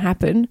what was going to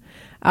happen,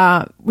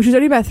 which was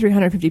only about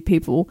 350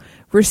 people,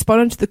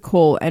 responded to the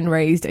call and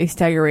raised a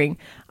staggering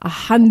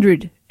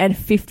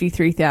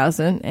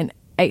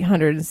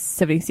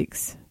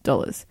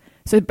 $153,876.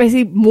 So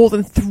basically more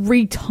than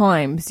 3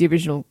 times the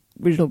original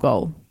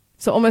goal.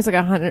 So almost like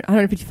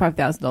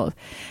 $155,000.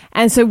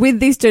 And so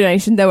with this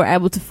donation, they were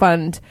able to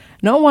fund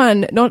not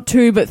 1, not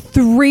 2, but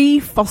 3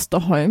 foster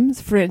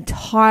homes for an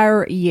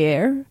entire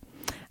year,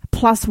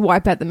 plus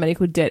wipe out the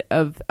medical debt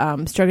of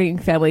struggling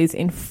families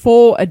in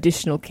 4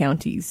 additional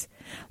counties.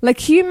 Like,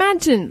 can you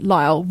imagine,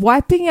 Lyle,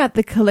 wiping out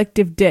the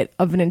collective debt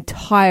of an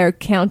entire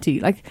county?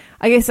 Like,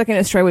 I guess like in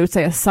Australia we would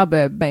say a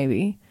suburb,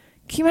 maybe.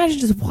 Can you imagine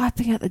just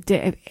wiping out the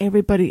debt of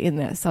everybody in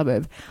that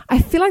suburb? I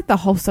feel like the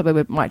whole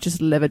suburb might just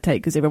levitate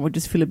because everyone would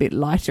just feel a bit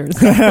lighter and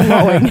start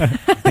glowing.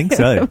 I think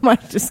so. It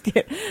might just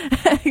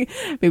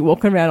be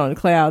walking around on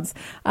clouds.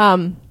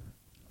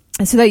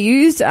 So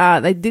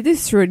they did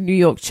this through a New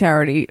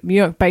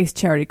York-based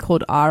charity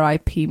called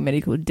RIP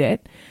Medical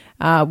Debt,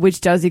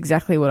 which does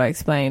exactly what I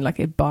explained. Like,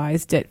 it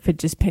buys debt for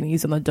just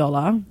pennies on the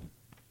dollar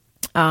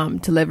to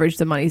leverage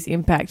the money's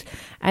impact.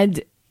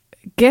 And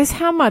guess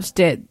how much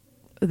debt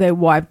they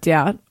wiped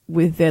out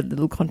with their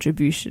little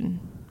contribution?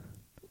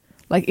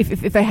 Like,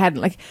 if they hadn't,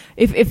 like,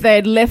 if they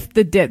had left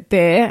the debt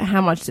there, how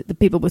much the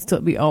people would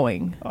still be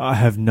owing? I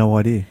have no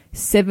idea.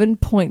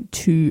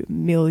 $7.2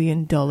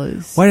 million.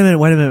 Wait a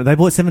minute. They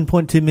bought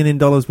 $7.2 million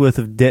worth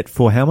of debt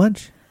for how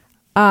much?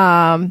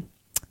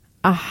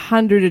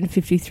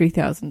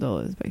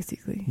 $153,000,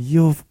 basically.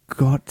 You've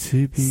got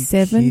to be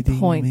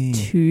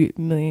 $7.2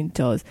 million.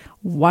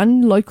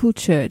 One local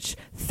church,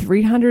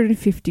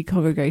 350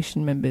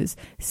 congregation members,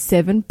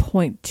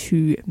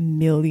 $7.2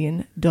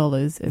 million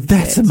of debt.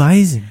 That's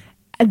amazing.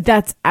 And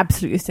that's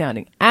absolutely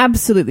astounding.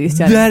 Absolutely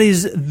astounding.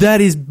 That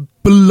is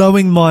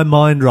blowing my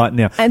mind right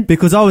now. And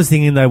because I was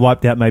thinking they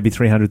wiped out maybe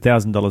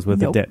 $300,000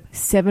 worth of debt.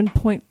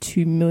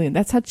 $7.2 million.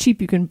 That's how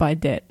cheap you can buy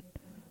debt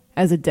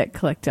as a debt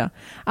collector.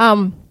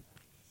 And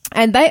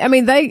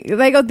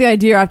they got the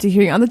idea after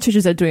hearing other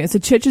churches are doing it. So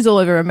churches all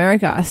over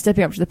America are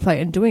stepping up to the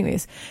plate and doing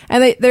this.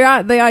 And they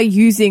are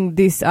using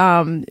this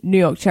New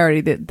York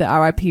charity, the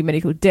RIP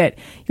Medical Debt.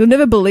 You'll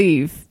never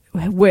believe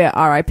where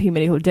RIP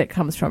Medical Debt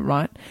comes from,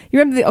 right? You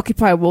remember the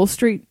Occupy Wall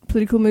Street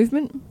political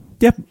movement?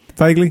 Yep,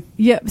 vaguely.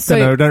 Yep.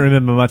 So don't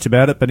remember much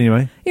about it, but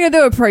anyway. You know,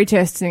 there were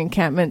protests and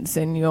encampments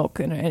in New York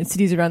and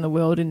cities around the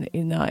world in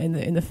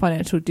the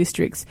financial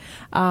districts.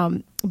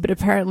 But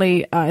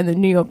apparently in the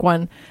New York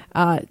one,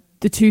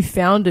 the 2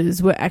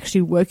 founders were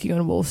actually working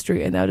on Wall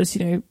Street, and they were just,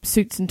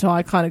 suits and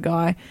tie kind of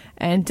guy.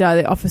 And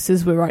the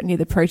offices were right near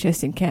the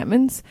protest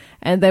encampments,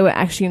 and they were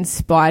actually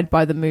inspired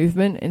by the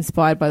movement,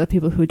 inspired by the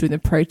people who were doing the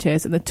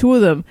protests. And the 2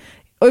 of them,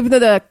 even though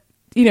they're,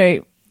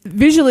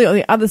 visually on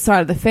the other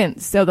side of the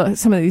fence, there were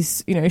some of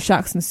these,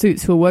 sharks in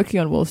suits who were working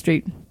on Wall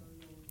Street.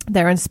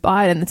 They're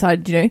inspired and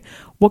decided,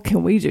 what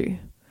can we do?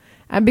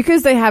 And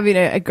because they have,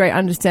 a great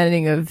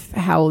understanding of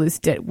how all this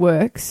debt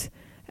works,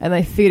 and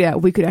they figured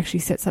out we could actually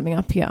set something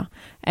up here.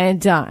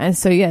 And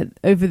so, yeah,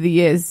 over the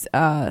years,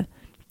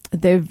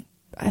 they've,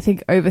 I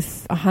think, over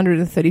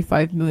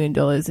 $135 million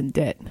in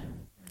debt.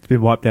 It's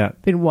been wiped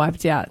out. Been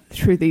wiped out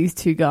through these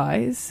 2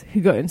 guys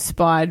who got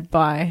inspired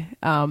by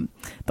the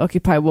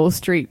Occupy Wall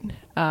Street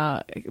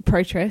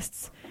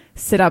protests,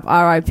 set up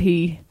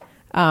RIP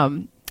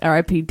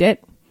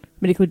debt,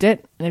 medical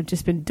debt, and they've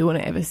just been doing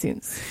it ever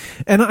since.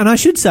 And I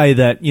should say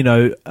that,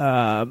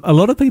 a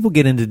lot of people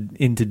get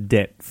into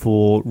debt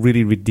for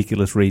really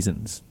ridiculous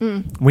reasons.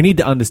 We need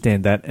to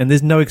understand that, and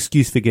there's no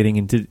excuse for getting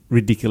into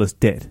ridiculous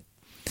debt.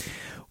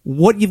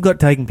 What you've got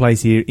taking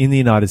place here in the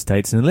United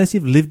States, and unless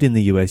you've lived in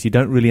the US, you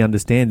don't really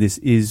understand this,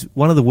 is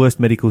one of the worst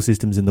medical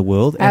systems in the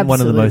world, and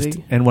one of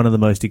the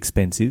most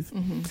expensive.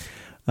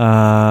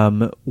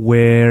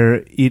 Where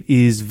it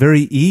is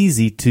very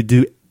easy to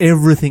do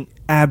everything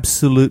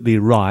absolutely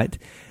right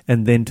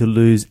and then to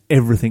lose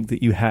everything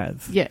that you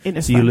have. Yeah,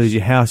 so you lose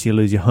your house, you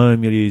lose your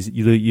home,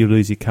 you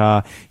lose your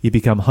car, you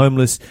become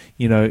homeless,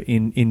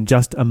 in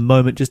just a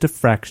moment, just a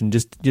fraction,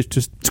 just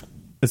it's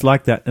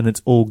like that, and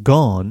it's all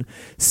gone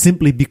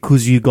simply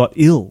because you got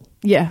ill.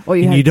 Yeah, or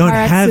you And had you don't car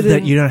have that.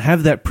 accident. You don't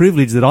have that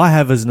privilege that I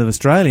have as an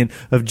Australian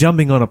of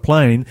jumping on a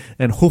plane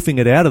and hoofing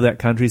it out of that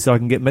country so I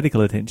can get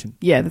medical attention.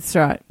 Yeah, that's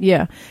right.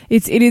 Yeah,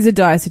 it is a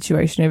dire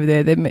situation over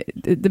there.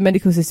 The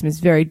medical system is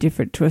very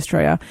different to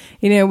Australia.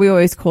 You know, we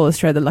always call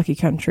Australia the lucky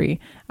country.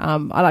 I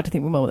like to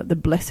think we're more the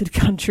blessed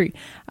country.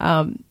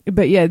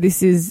 But yeah,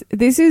 this is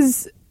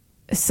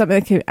something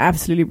that can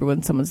absolutely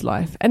ruin someone's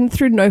life, and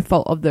through no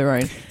fault of their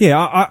own.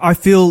 Yeah, I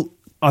feel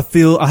a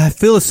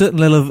certain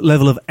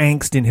level of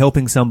angst in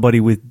helping somebody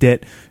with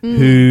debt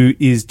who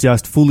is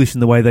just foolish in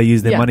the way they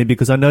use their money,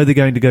 because I know they're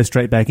going to go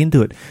straight back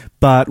into it.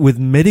 But with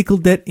medical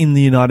debt in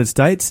the United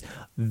States,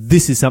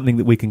 this is something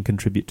that we can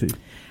contribute to.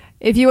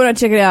 If you want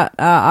to check it out,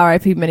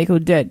 RIP Medical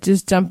Debt,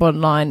 just jump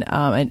online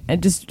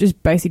and just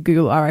basically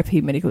Google RIP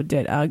Medical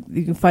Debt.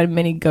 You can find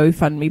many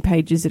GoFundMe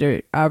pages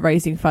that are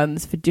raising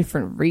funds for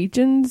different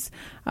regions.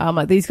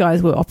 Like these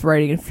guys were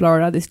operating in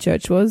Florida, this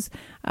church was.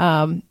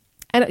 And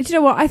do you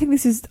know what? I think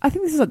this is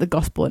like the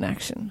gospel in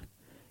action.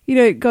 You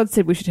know, God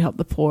said we should help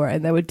the poor,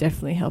 and they were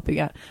definitely helping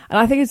out. And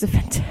I think it's a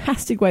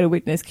fantastic way to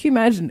witness. Can you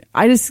imagine?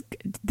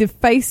 The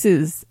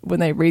faces when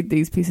they read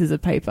these pieces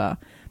of paper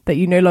that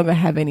you no longer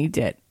have any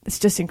debt. It's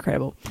just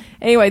incredible.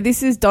 Anyway,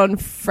 this is Don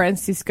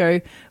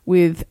Francisco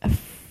with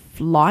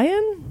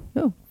Flyin'.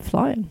 Oh,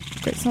 Flyin'.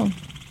 Great song.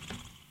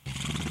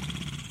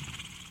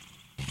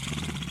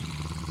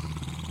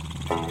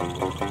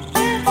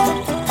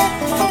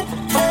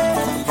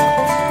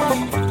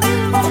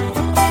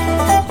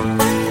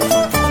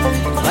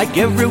 Like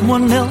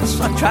everyone else,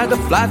 I try to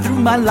fly through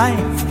my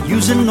life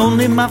using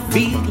only my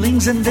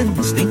feelings and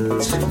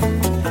instincts.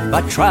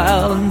 By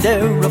trial and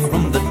error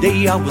from the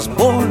day I was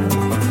born,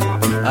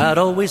 I'd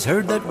always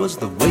heard that was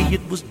the way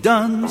it was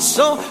done.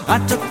 So I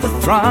took the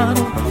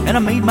throttle and I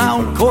made my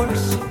own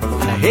course,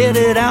 and I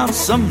headed out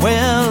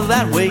somewhere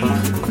that way.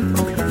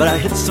 But I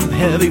hit some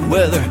heavy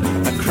weather,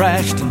 I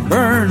crashed and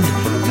burned.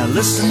 Now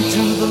listen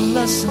to the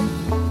lesson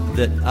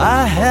that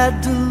I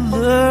had to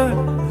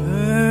learn.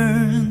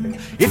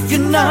 If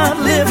you're not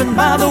living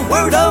by the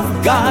word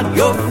of God,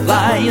 you're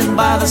flying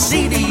by the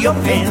seat of your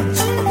pants.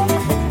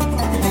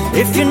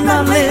 If you're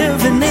not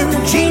living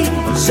in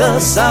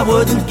Jesus, I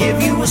wouldn't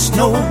give you a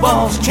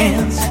snowball's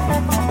chance.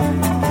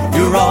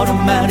 Your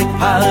automatic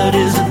pilot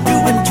isn't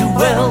doing too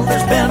well.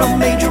 There's been a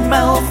major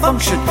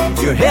malfunction.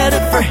 You're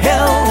headed for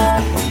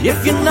hell.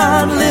 If you're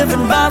not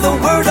living by the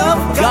word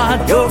of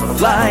God, you're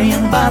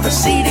flying by the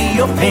seat of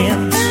your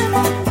pants.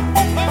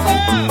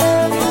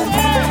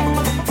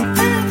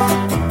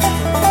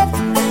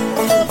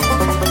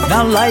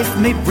 Now life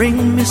may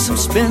bring me some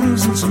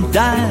spins and some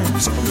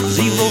dives,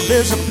 zero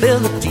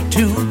visibility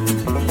too.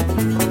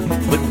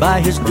 But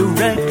by His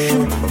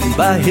direction and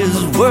by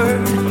His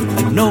word,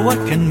 I know I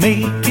can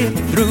make it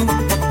through.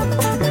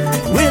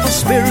 With a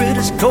Spirit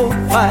as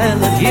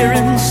co-pilot here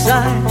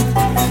inside,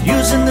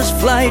 using this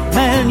flight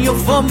manual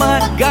for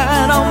my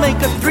guide, I'll make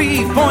a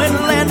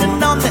 3-point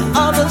landing on the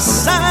other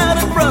side.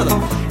 And brother,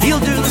 He'll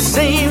do the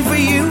same for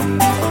you.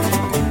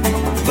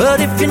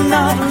 But if you're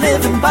not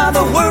living by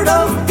the word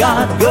of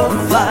God, you're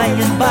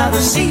flying by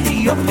the seat of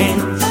your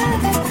pants.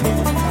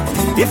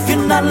 If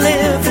you're not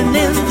living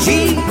in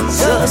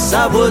Jesus,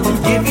 I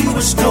wouldn't give you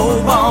a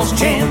snowball's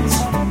chance.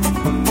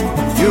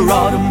 Your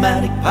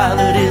automatic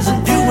pilot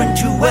isn't doing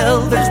too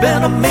well. There's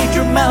been a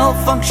major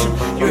malfunction.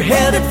 You're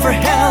headed for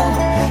hell.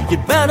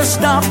 You'd better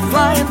stop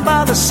flying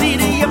by the seat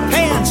of your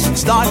pants and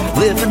start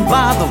living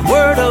by the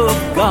word of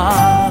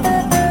God.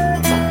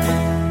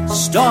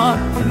 Start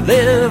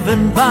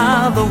living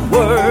by the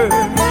word,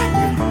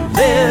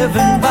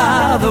 living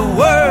by the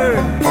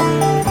word,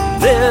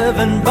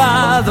 living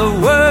by the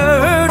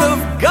word of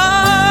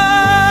God.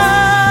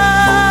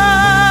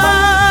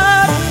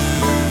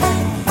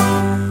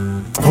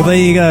 Well, there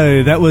you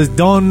go. That was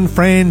Don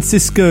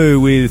Francisco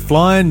with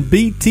Flying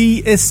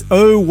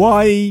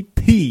BTSOYP.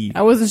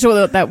 I wasn't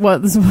sure that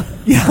was.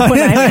 Yeah, I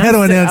didn't know how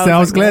to announce that.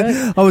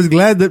 What? I was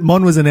glad that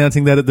Mon was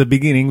announcing that at the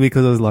beginning,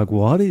 because I was like,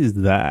 "What is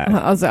that?"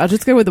 I was like, I'll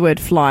just go with the word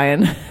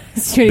flying.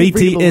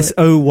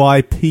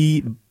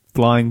 BTSOYP,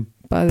 flying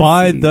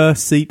by the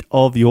seat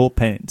of your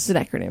pants. It's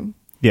an acronym.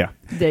 Yeah,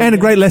 There and you a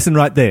go. great lesson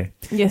right there.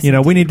 Yes, You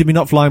know, we need to be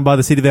not flying by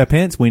the seat of our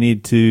pants. We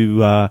need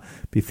to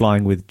be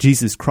flying with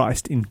Jesus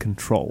Christ in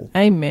control.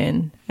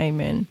 Amen.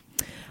 Amen.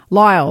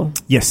 Lyle,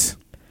 Yes.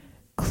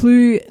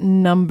 clue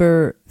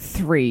number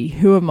 3.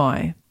 Who am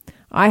I?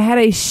 I had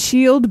a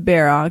shield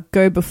bearer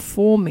go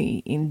before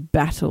me in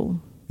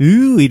battle.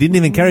 Ooh, he didn't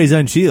even carry his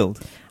own shield.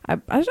 I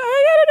don't know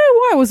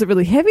why. Was it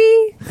really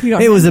heavy? Could you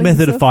not It was a handle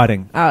method of yourself?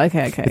 fighting. Oh,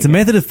 okay. It's a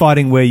method of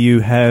fighting where you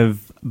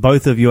have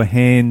both of your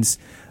hands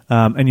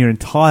and your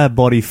entire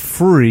body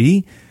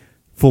free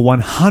for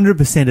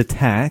 100%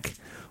 attack,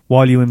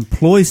 while you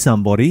employ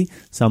somebody,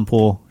 some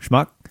poor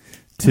schmuck,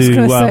 I was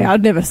going to say, to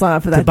I'd never sign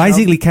up for that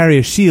basically job. carry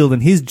a shield,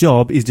 and his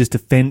job is just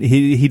defend.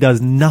 He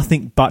does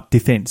nothing but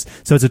defense.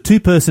 So it's a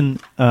 2-person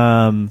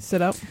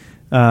Set up.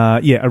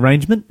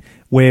 arrangement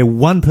where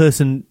one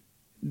person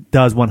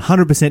does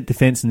 100%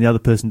 defense and the other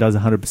person does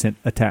 100%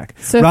 attack,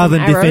 So rather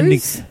from than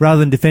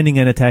arrows? defending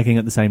and attacking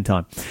at the same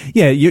time.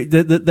 Yeah,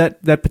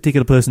 that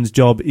particular person's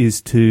job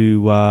is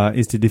to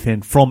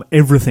defend from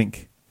everything.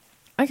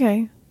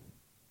 Okay.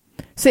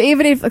 So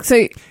even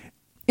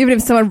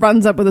if someone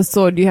runs up with a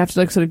sword, you have to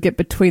like sort of get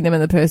between them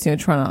and the person you're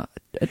trying to.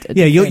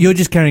 Yeah, you're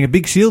just carrying a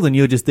big shield and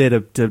you're just there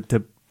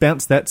to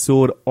bounce that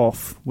sword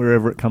off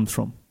wherever it comes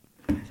from.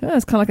 So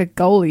it's kind of like a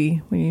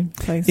goalie when you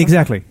play.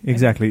 Soccer.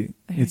 Exactly.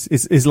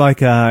 It's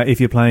like if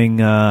you're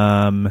playing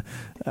a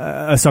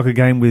soccer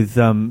game with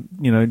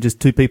just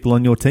two people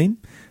on your team,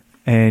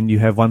 and you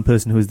have one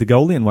person who is the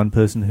goalie and one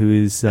person who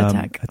is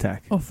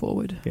attack or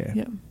forward.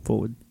 Yeah,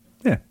 forward.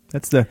 Yeah,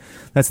 that's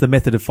the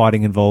method of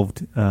fighting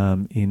involved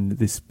in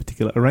this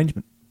particular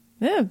arrangement.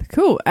 Yeah,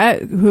 cool.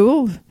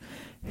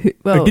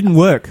 It didn't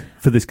work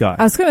for this guy.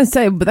 I was going to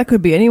say, but that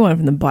could be anyone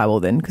from the Bible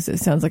then, because it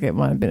sounds like it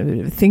might have been a bit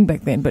of a thing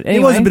back then. But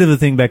anyway, it was a bit of a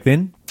thing back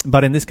then,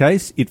 but in this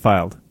case, it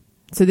failed.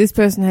 So this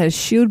person had a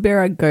shield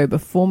bearer go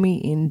before me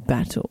in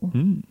battle.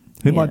 Who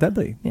might that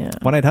be? Yeah.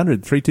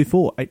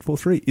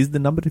 1-800-324-843 is the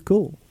number to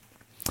call.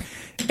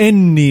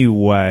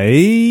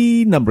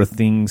 Anyway, number of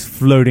things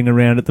floating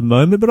around at the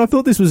moment, but I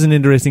thought this was an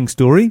interesting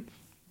story.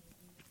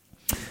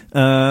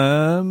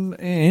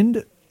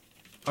 And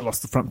I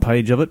lost the front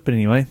page of it, but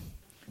anyway.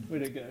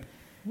 Where'd it go?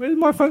 Where did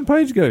my front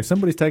page go?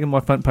 Somebody's taken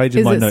my front page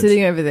of my notes. Is it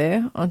sitting over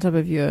there on top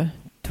of your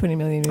 20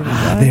 million movie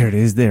guide? There it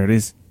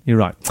is. You're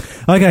right.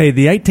 Okay,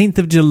 the 18th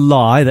of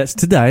July, that's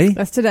today.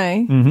 That's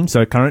today.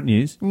 So current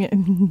news. Yeah.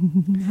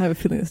 I have a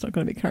feeling it's not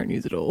going to be current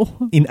news at all.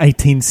 In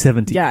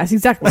 1870. Yeah, it's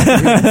exactly what I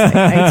was going to say.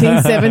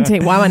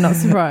 1817. Why am I not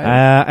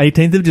surprised?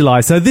 18th of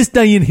July. So this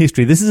day in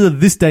history. This is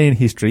this day in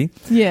history.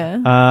 Yeah.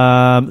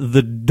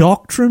 The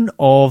doctrine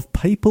of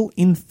papal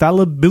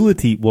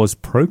infallibility was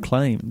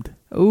proclaimed.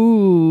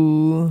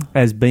 Ooh.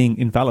 As being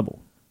infallible.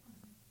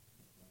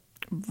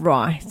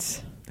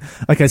 Right.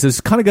 Okay, so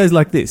it kind of goes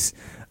like this.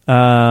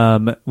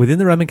 Within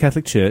the Roman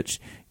Catholic Church,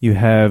 you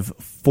have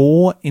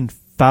 4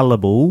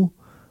 infallible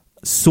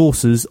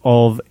sources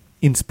of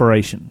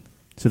inspiration.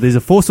 So these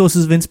are 4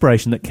 sources of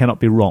inspiration that cannot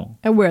be wrong.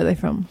 And where are they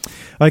from?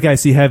 Okay,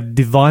 so you have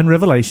divine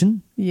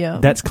revelation. Yeah.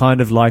 That's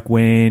kind of like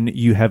when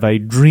you have a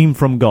dream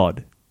from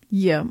God.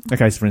 Yeah.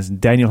 Okay, so for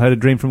instance, Daniel had a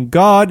dream from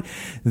God.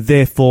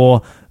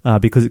 Therefore,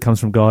 because it comes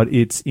from God,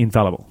 it's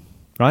infallible.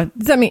 Right?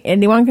 Does that mean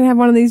anyone can have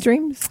one of these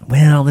dreams?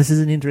 Well, this is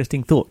an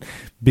interesting thought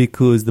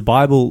because the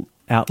Bible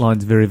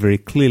outlines very, very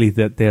clearly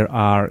that there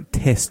are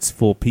tests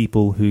for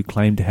people who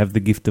claim to have the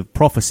gift of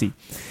prophecy.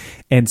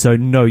 And so,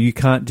 no, you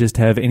can't just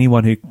have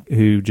anyone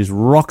who just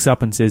rocks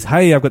up and says,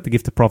 hey, I've got the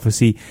gift of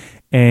prophecy,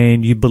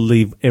 and you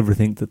believe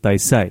everything that they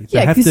say.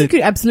 Yeah, because you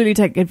could absolutely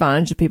take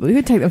advantage of people. You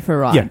could take them for a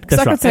ride. Yeah, because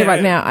that's I could say right.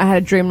 right now, I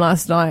had a dream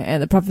last night,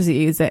 and the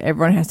prophecy is that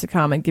everyone has to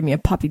come and give me a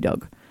puppy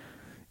dog.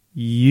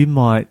 You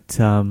might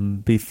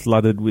be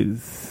flooded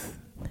with...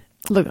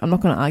 Look, I'm not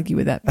going to argue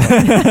with that.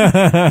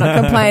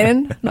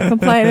 Not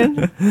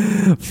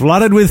complaining.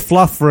 Flooded with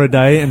fluff for a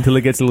day until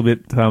it gets a little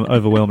bit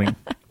overwhelming.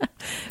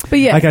 But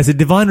yeah. Okay, so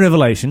divine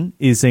revelation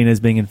is seen as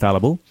being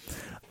infallible.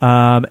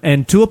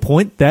 And to a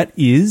point, that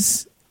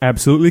is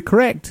absolutely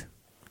correct.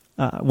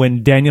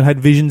 When Daniel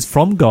had visions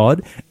from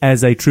God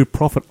as a true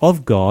prophet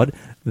of God,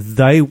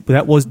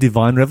 that was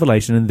divine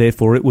revelation and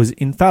therefore it was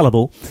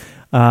infallible.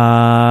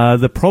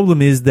 The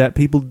problem is that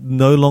people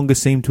no longer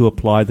seem to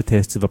apply the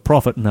tests of a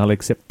prophet and they'll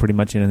accept pretty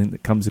much anything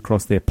that comes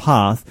across their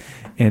path.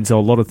 And so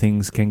a lot of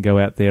things can go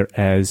out there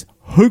as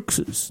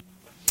hoaxes.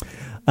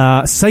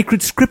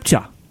 Sacred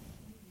scripture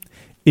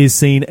is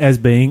seen as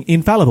being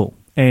infallible.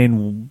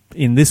 And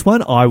in this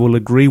one, I will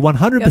agree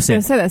 100%. I was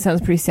going to say that sounds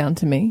pretty sound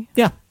to me.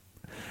 Yeah.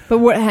 But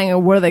what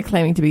are they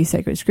claiming to be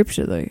sacred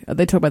scripture, though? Are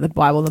they talking about the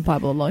Bible and the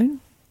Bible alone?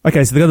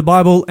 Okay, so they've got the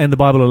Bible and the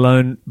Bible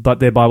alone, but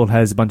their Bible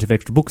has a bunch of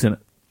extra books in it.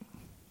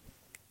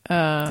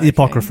 The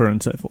Apocrypha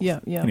and so forth. Yeah.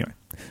 Anyway,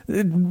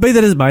 be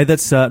that as it may,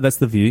 that's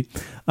the view.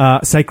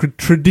 Sacred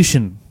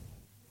tradition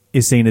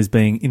is seen as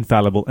being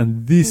infallible,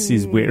 and this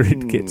is where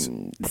it gets,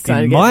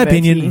 in my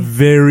opinion,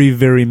 very,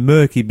 very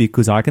murky,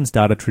 because I can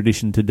start a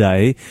tradition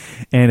today,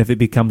 and if it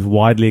becomes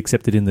widely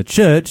accepted in the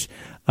church,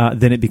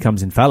 then it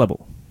becomes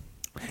infallible.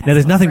 Now,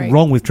 there's nothing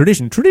wrong with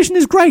tradition. Tradition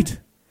is great.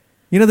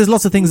 You know, there's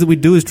lots of things that we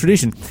do as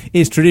tradition.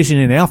 It's tradition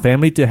in our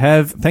family to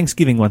have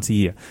Thanksgiving once a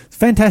year.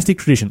 Fantastic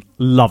tradition.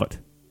 Love it.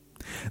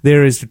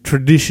 There is a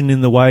tradition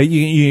in the way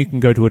you can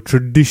go to a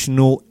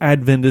traditional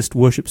Adventist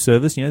worship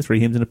service, 3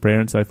 hymns and a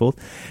prayer and so forth,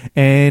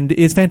 and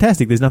it's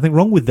fantastic. There's nothing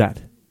wrong with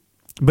that.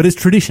 But it's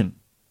tradition.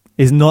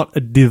 It's not a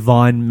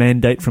divine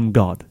mandate from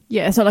God.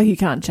 Yeah, it's not like you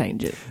can't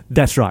change it.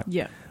 That's right.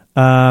 Yeah.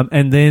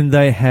 And then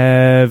they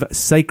have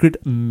sacred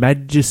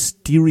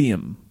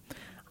magisterium.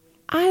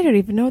 I don't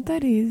even know what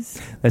that is.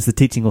 That's the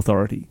teaching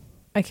authority.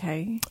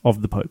 Okay.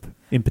 Of the Pope,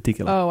 in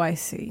particular. Oh, I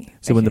see.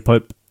 So when the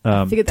Pope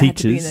I figured that teaches, had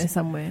to be in there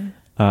somewhere.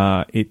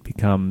 It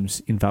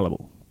becomes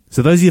infallible.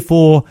 So those are your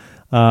 4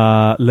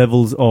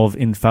 levels of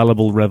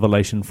infallible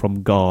revelation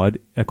from God,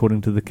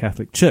 according to the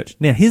Catholic Church.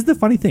 Now, here's the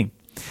funny thing.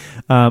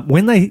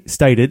 When they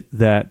stated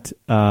that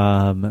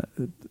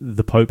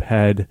the Pope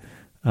had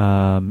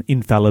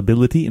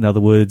infallibility. In other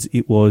words,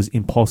 it was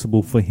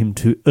impossible for him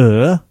to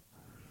err.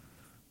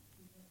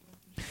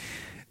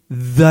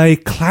 They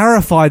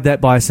clarified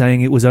that by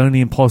saying it was only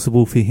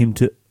impossible for him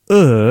to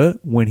err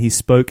when he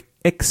spoke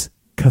ex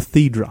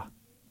cathedra.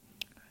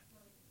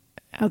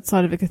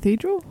 Outside of a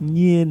cathedral?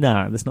 Yeah,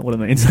 no, that's not what it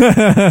means.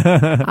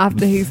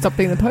 After he stopped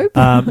being the Pope?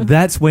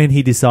 That's when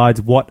he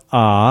decides what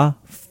are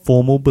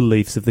formal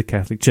beliefs of the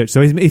Catholic Church.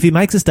 So if he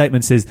makes a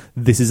statement says,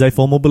 this is a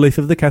formal belief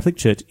of the Catholic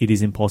Church, it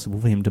is impossible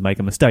for him to make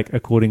a mistake,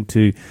 according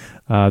to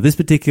this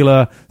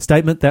particular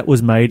statement that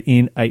was made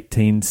in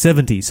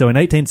 1870. So in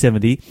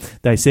 1870,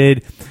 they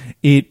said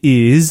it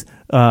is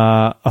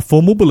a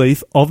formal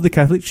belief of the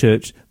Catholic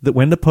Church that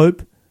when the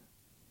Pope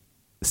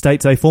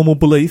states a formal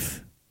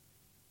belief,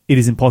 it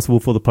is impossible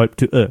for the Pope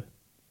to err.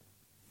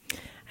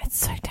 It's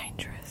so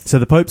dangerous. So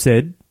the Pope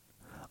said,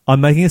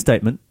 I'm making a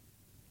statement,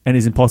 and it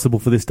is impossible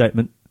for this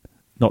statement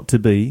not to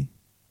be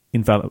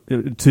infallible.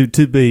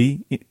 To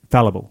be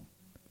fallible.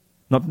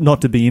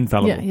 Not to be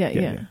infallible.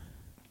 Yeah.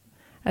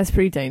 That's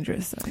pretty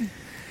dangerous, though.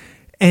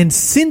 And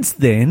since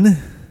then,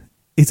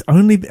 it's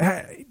only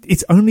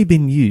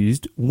been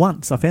used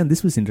once. I found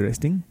this was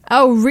interesting.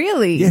 Oh,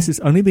 really? Yes,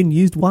 it's only been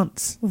used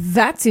once.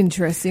 That's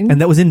interesting.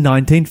 And that was in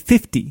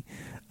 1950.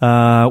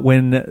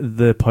 When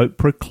the Pope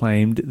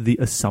proclaimed the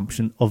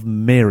Assumption of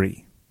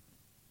Mary.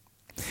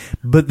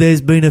 But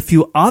there's been a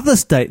few other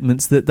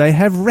statements that they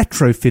have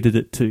retrofitted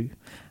it to.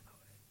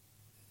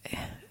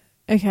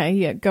 Okay,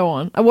 yeah, go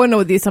on. I want to know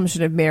what the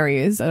Assumption of Mary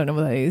is. I don't know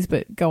what that is,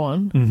 but go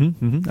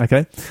on.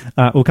 Okay.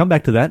 We'll come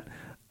back to that.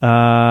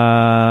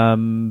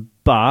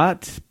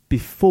 But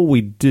before we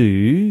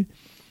do...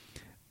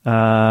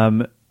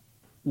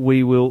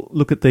 we will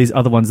look at these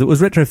other ones that was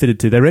retrofitted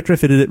to. They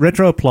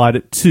retro-applied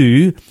it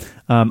to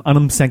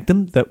Unum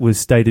Sanctum that was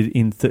stated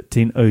in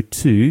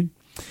 1302,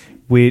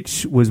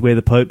 which was where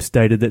the Pope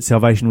stated that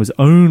salvation was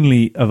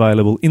only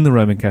available in the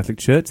Roman Catholic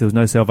Church. There was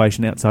no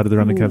salvation outside of the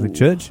Roman Catholic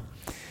Church.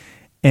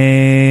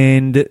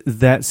 And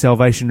that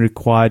salvation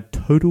required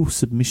total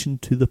submission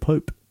to the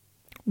Pope.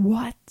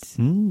 What?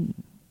 So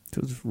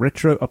it was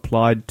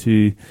retro-applied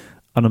to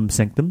Unum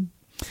Sanctum.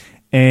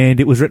 And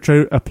it was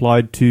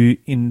retro-applied to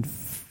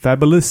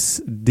Infabilis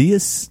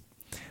Deus,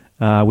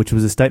 which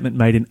was a statement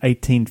made in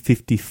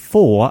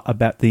 1854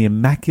 about the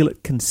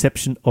Immaculate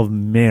Conception of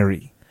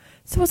Mary.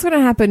 So what's going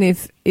to happen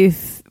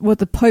if what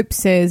the Pope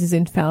says is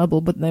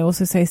infallible, but they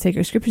also say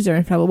sacred scriptures are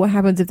infallible? What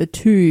happens if the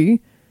two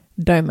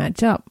don't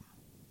match up?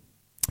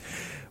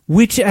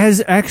 Which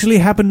has actually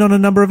happened on a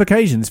number of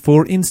occasions.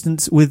 For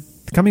instance,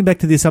 with coming back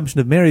to the Assumption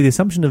of Mary, the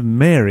Assumption of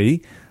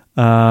Mary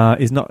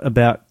is not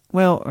about...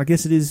 Well, I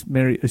guess it is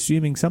Mary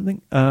assuming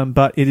something,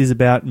 but it is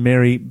about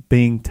Mary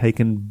being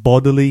taken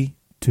bodily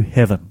to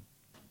heaven.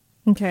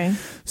 Okay.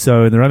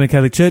 So in the Roman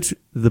Catholic Church,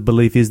 the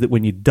belief is that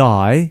when you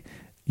die,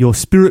 your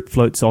spirit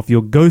floats off,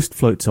 your ghost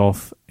floats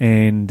off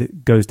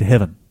and goes to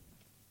heaven.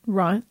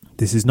 Right.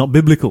 This is not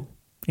biblical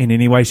in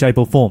any way, shape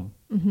or form.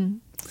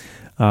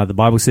 The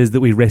Bible says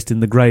that we rest in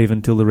the grave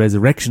until the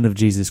resurrection of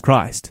Jesus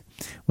Christ,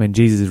 when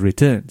Jesus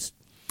returns.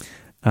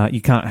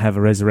 You can't have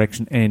a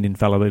resurrection and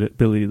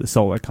infallibility of the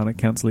soul. They kind of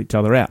cancel each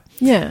other out.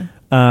 Yeah.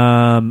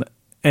 But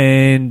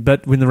in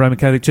the Roman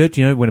Catholic Church,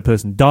 when a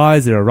person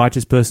dies, they're a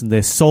righteous person,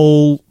 their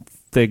soul,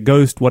 their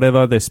ghost,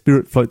 whatever, their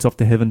spirit floats off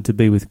to heaven to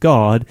be with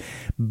God.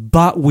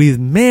 But with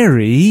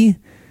Mary,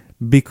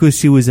 because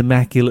she was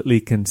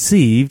immaculately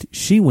conceived,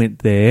 she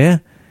went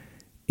there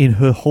in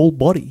her whole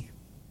body.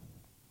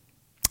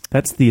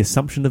 That's the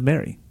Assumption of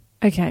Mary.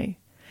 Okay.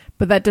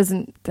 But it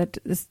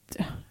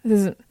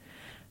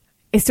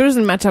still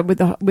doesn't match up with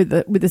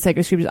the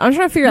sacred scriptures. I'm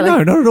trying to figure out.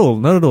 No, not at all.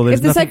 Not at all.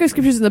 If the sacred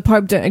scriptures and the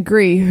Pope don't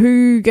agree,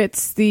 who's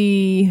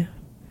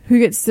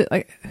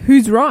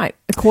right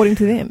according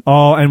to them?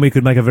 Oh, and we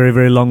could make a very,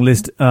 very long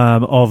list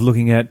of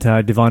looking at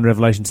divine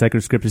revelation,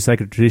 sacred scripture,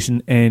 sacred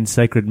tradition, and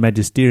sacred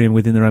magisterium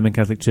within the Roman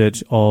Catholic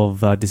Church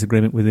of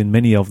disagreement within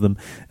many of them.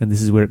 And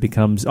this is where it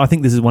becomes... I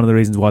think this is one of the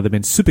reasons why they've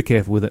been super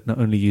careful with it and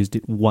only used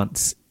it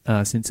once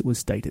since it was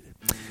stated.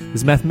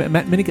 This is Matt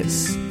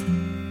Minikis.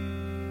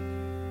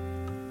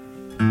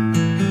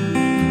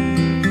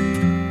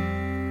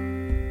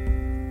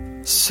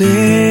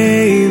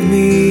 Save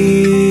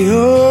me,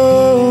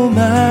 oh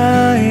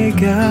my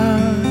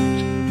God,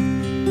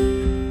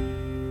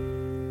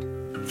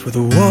 for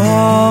the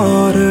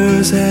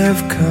waters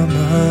have come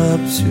up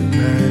to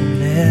my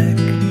neck.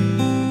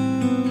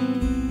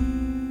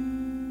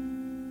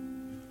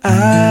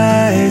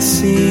 I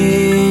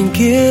sink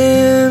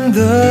in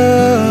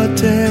the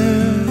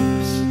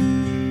depths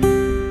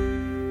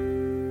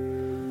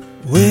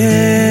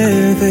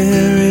where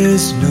there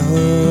is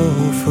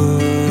no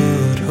foothold.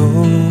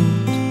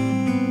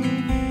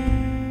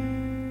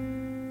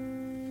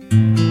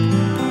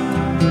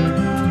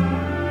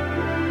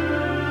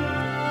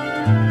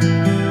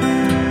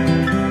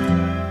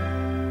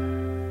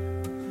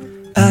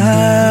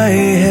 I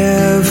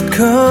have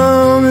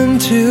come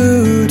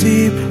into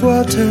deep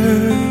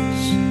waters.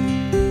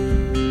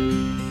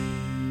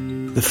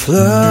 The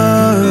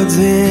floods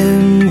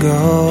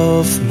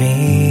engulf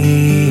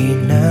me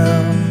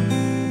now.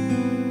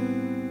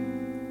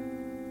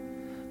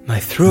 My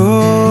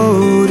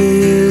throat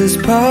is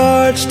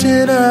parched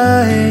and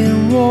I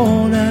am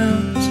worn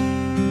out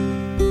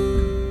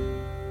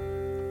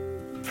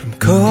from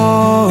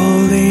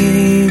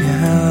calling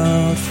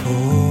out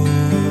for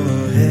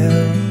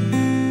help.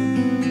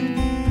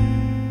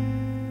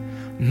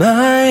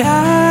 My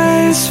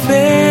eyes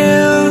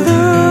fail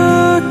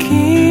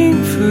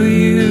looking for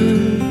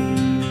you.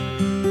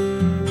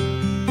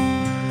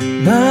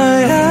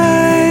 My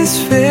eyes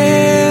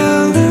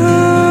fail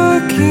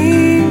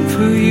looking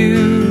for you.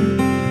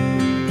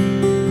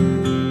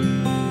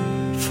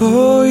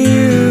 For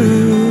you.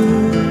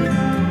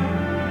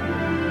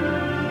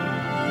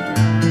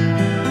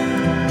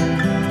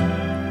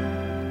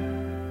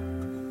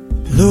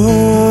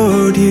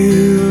 Lord,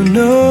 you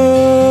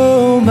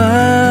know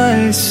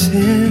my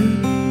sin.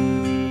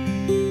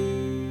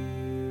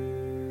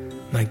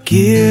 My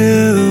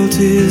guilt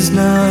is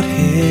not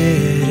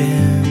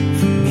hidden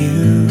from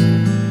you.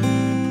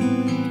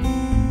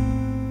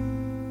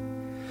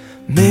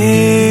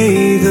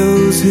 May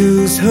those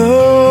whose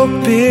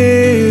hope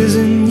is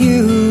in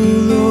you,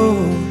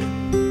 Lord,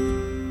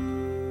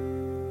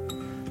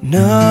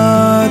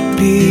 not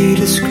be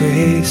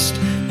disgraced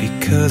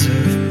because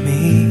of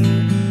me.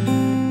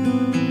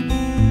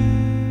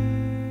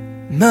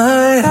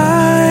 My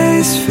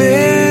eyes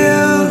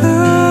fail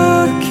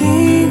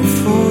looking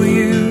for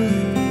you.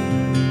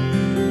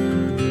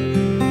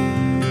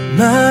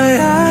 My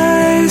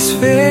eyes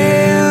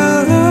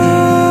fail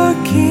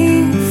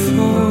looking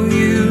for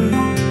you.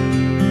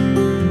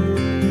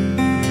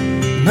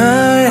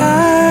 My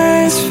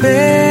eyes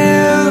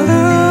fail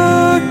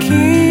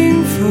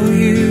looking for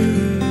you.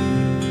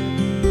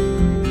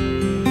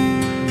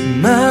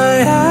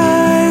 My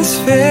eyes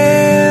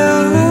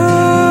fail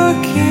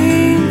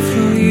looking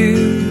for you.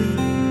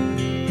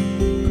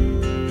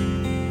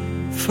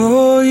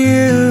 For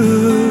you.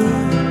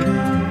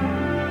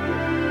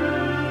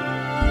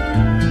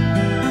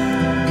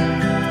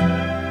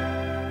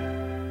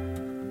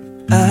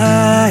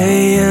 I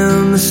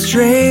am a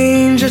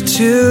stranger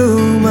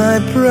to my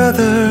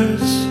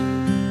brothers,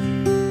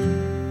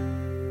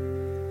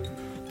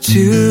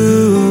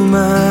 to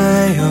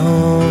my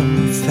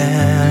own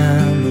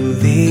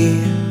family.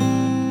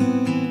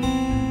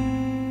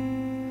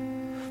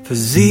 For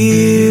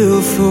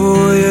zeal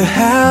for your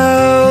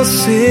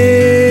house,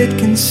 it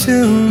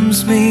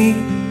consumes me,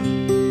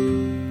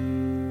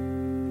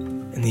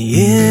 and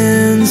the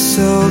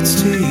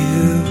insults to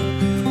you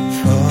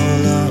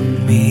fall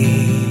on me.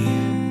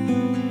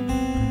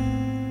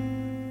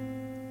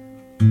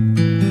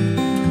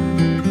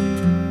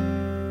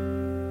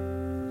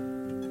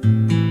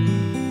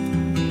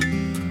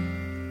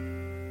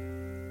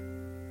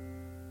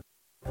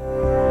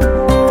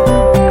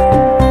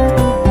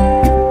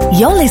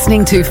 You're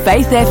listening to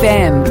Faith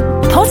FM,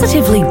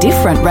 positively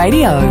different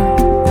radio.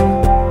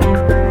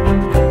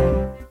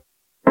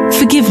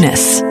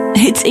 Forgiveness.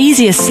 It's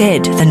easier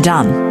said than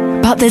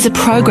done. But there's a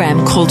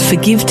program called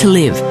Forgive to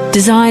Live,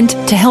 designed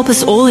to help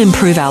us all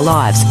improve our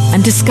lives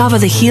and discover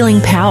the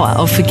healing power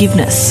of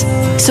forgiveness.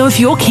 So if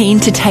you're keen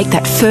to take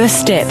that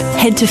first step,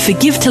 head to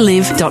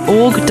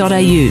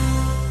forgivetolive.org.au.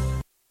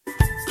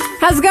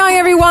 How's it going,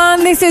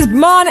 everyone? This is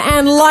Mon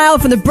and Lyle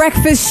from The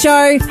Breakfast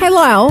Show. Hey,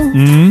 Lyle.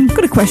 I've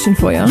got a question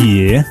for you.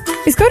 Yeah.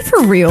 Is God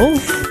for real?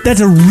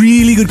 That's a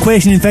really good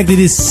question. In fact, it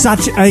is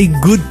such a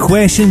good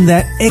question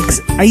that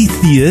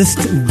ex-atheist,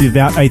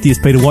 devout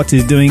atheist Peter Watts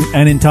is doing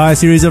an entire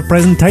series of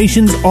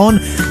presentations on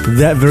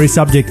that very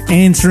subject,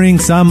 answering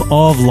some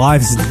of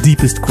life's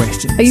deepest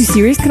questions. Are you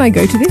serious? Can I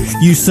go to this?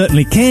 You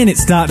certainly can. It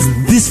starts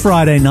this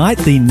Friday night,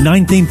 the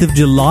 19th of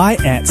July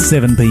at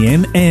 7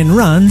 p.m. and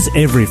runs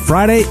every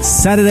Friday,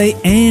 Saturday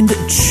and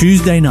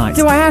Tuesday night.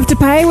 Do I have to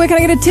pay? Where can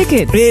I get a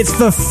ticket? It's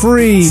for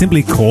free.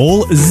 Simply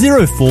call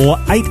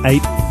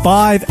 0488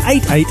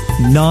 588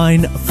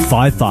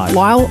 955.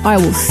 Lyle, I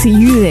will see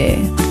you there.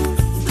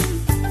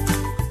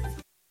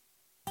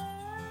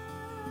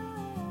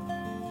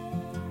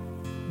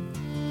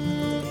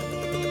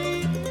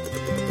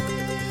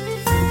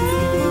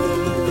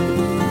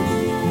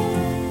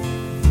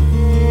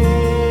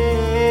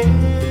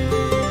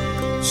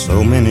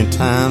 So many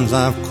times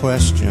I've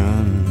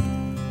questioned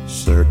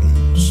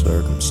certain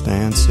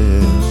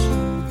circumstances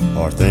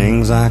or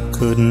things I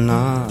could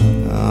not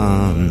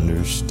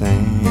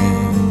understand.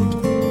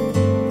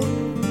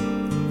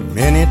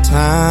 Many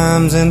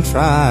times in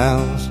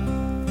trials,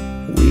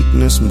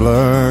 weakness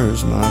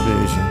blurs my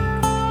vision,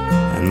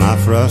 and my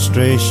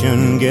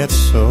frustration gets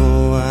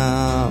so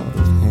out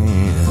of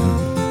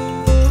hand.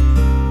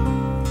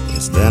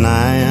 Yes, then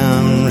I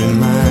am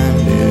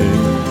reminded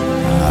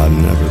I've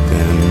never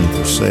been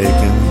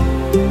forsaken.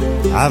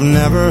 I've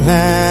never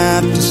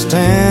had to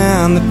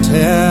stand the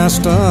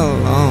test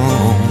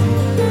alone.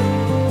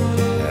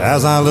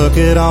 As I look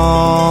at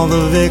all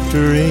the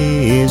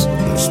victories,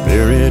 the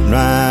Spirit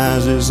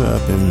rises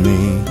up in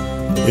me.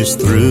 It's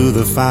through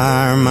the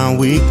fire my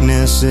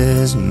weakness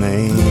is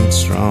made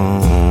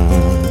strong.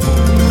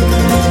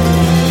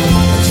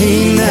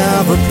 He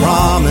never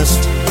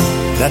promised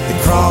that the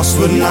cross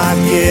would not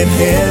get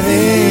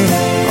heavy,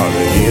 or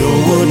the hill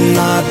would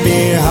not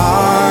be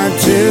hard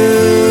to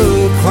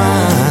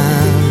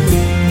climb.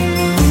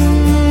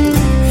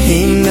 He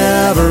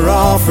never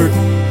offered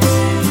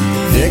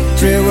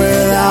victory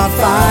without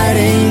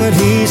fighting, but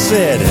he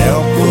said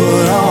help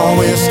would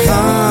always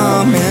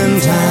come in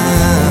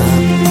time.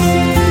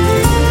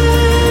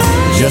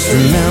 Just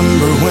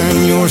remember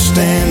when you're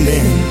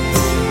standing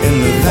in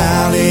the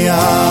valley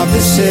of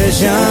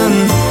decision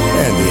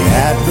and the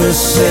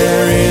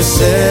adversary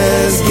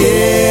says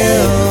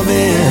give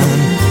in,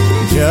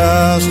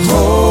 just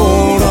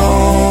hold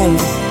on.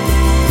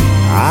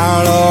 Our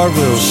Lord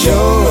will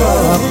show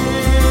up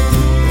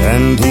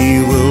and he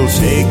will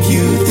take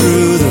you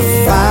through the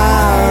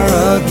fire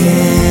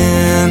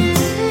again.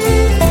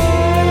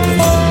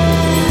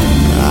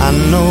 I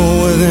know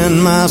within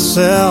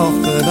myself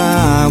that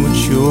I would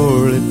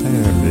surely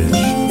perish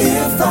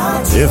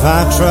if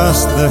I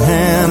trust the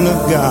hand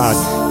of God.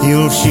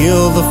 He'll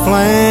shield the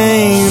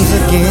flames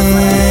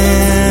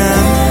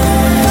again.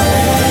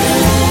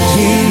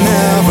 He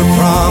never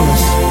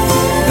promised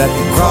that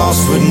the cross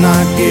would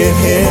not get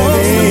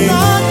heavy,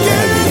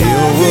 and the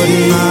hill would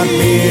not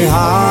be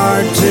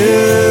hard to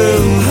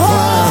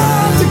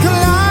climb.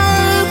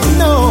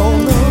 No.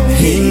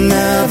 He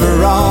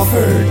never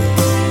offered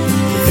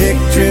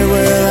victory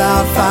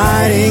without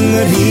fighting,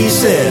 but he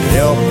said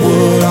help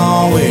would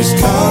always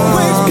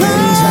come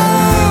in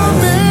time.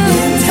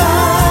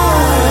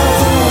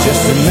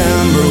 Just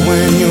remember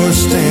when you're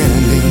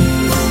standing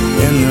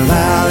in the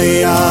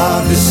valley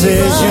of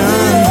decision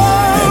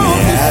and the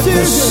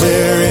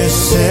adversary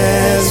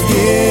says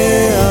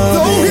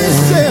give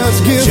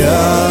in,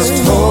 just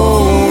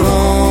hold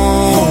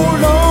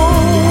on.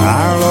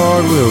 Our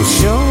Lord will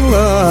show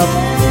up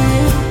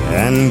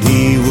and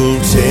he will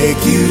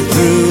take you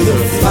through the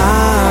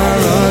fire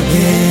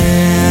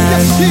again.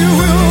 Yes, he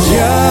will.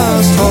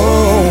 Just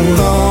hold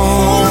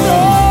on.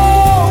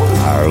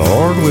 Our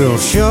Lord will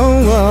show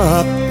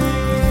up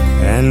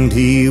and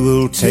he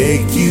will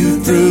take you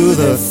through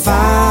the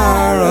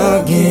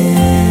fire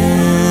again.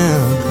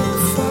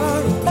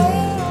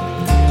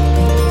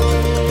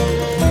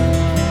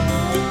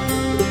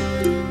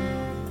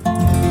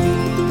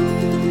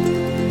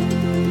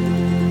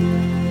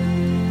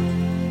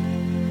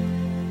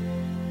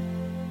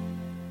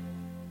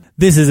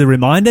 This is a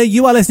reminder,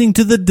 you are listening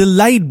to the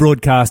delayed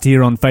broadcast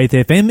here on Faith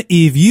FM.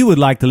 If you would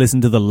like to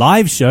listen to the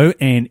live show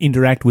and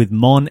interact with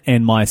Mon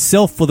and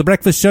myself for the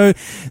breakfast show,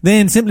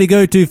 then simply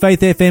go to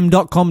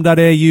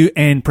faithfm.com.au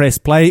and press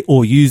play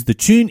or use the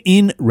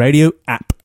TuneIn radio app.